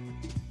 man.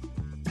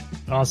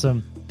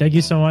 Awesome. Thank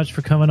you so much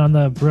for coming on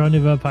the Bro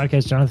Nouveau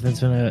podcast, Jonathan. It's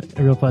been a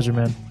real pleasure,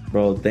 man.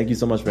 Bro, thank you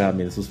so much for having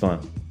me. This was fun.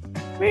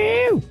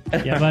 Woo!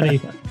 Yeah,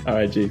 buddy. All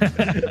right, G.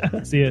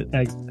 See you.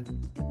 Thanks.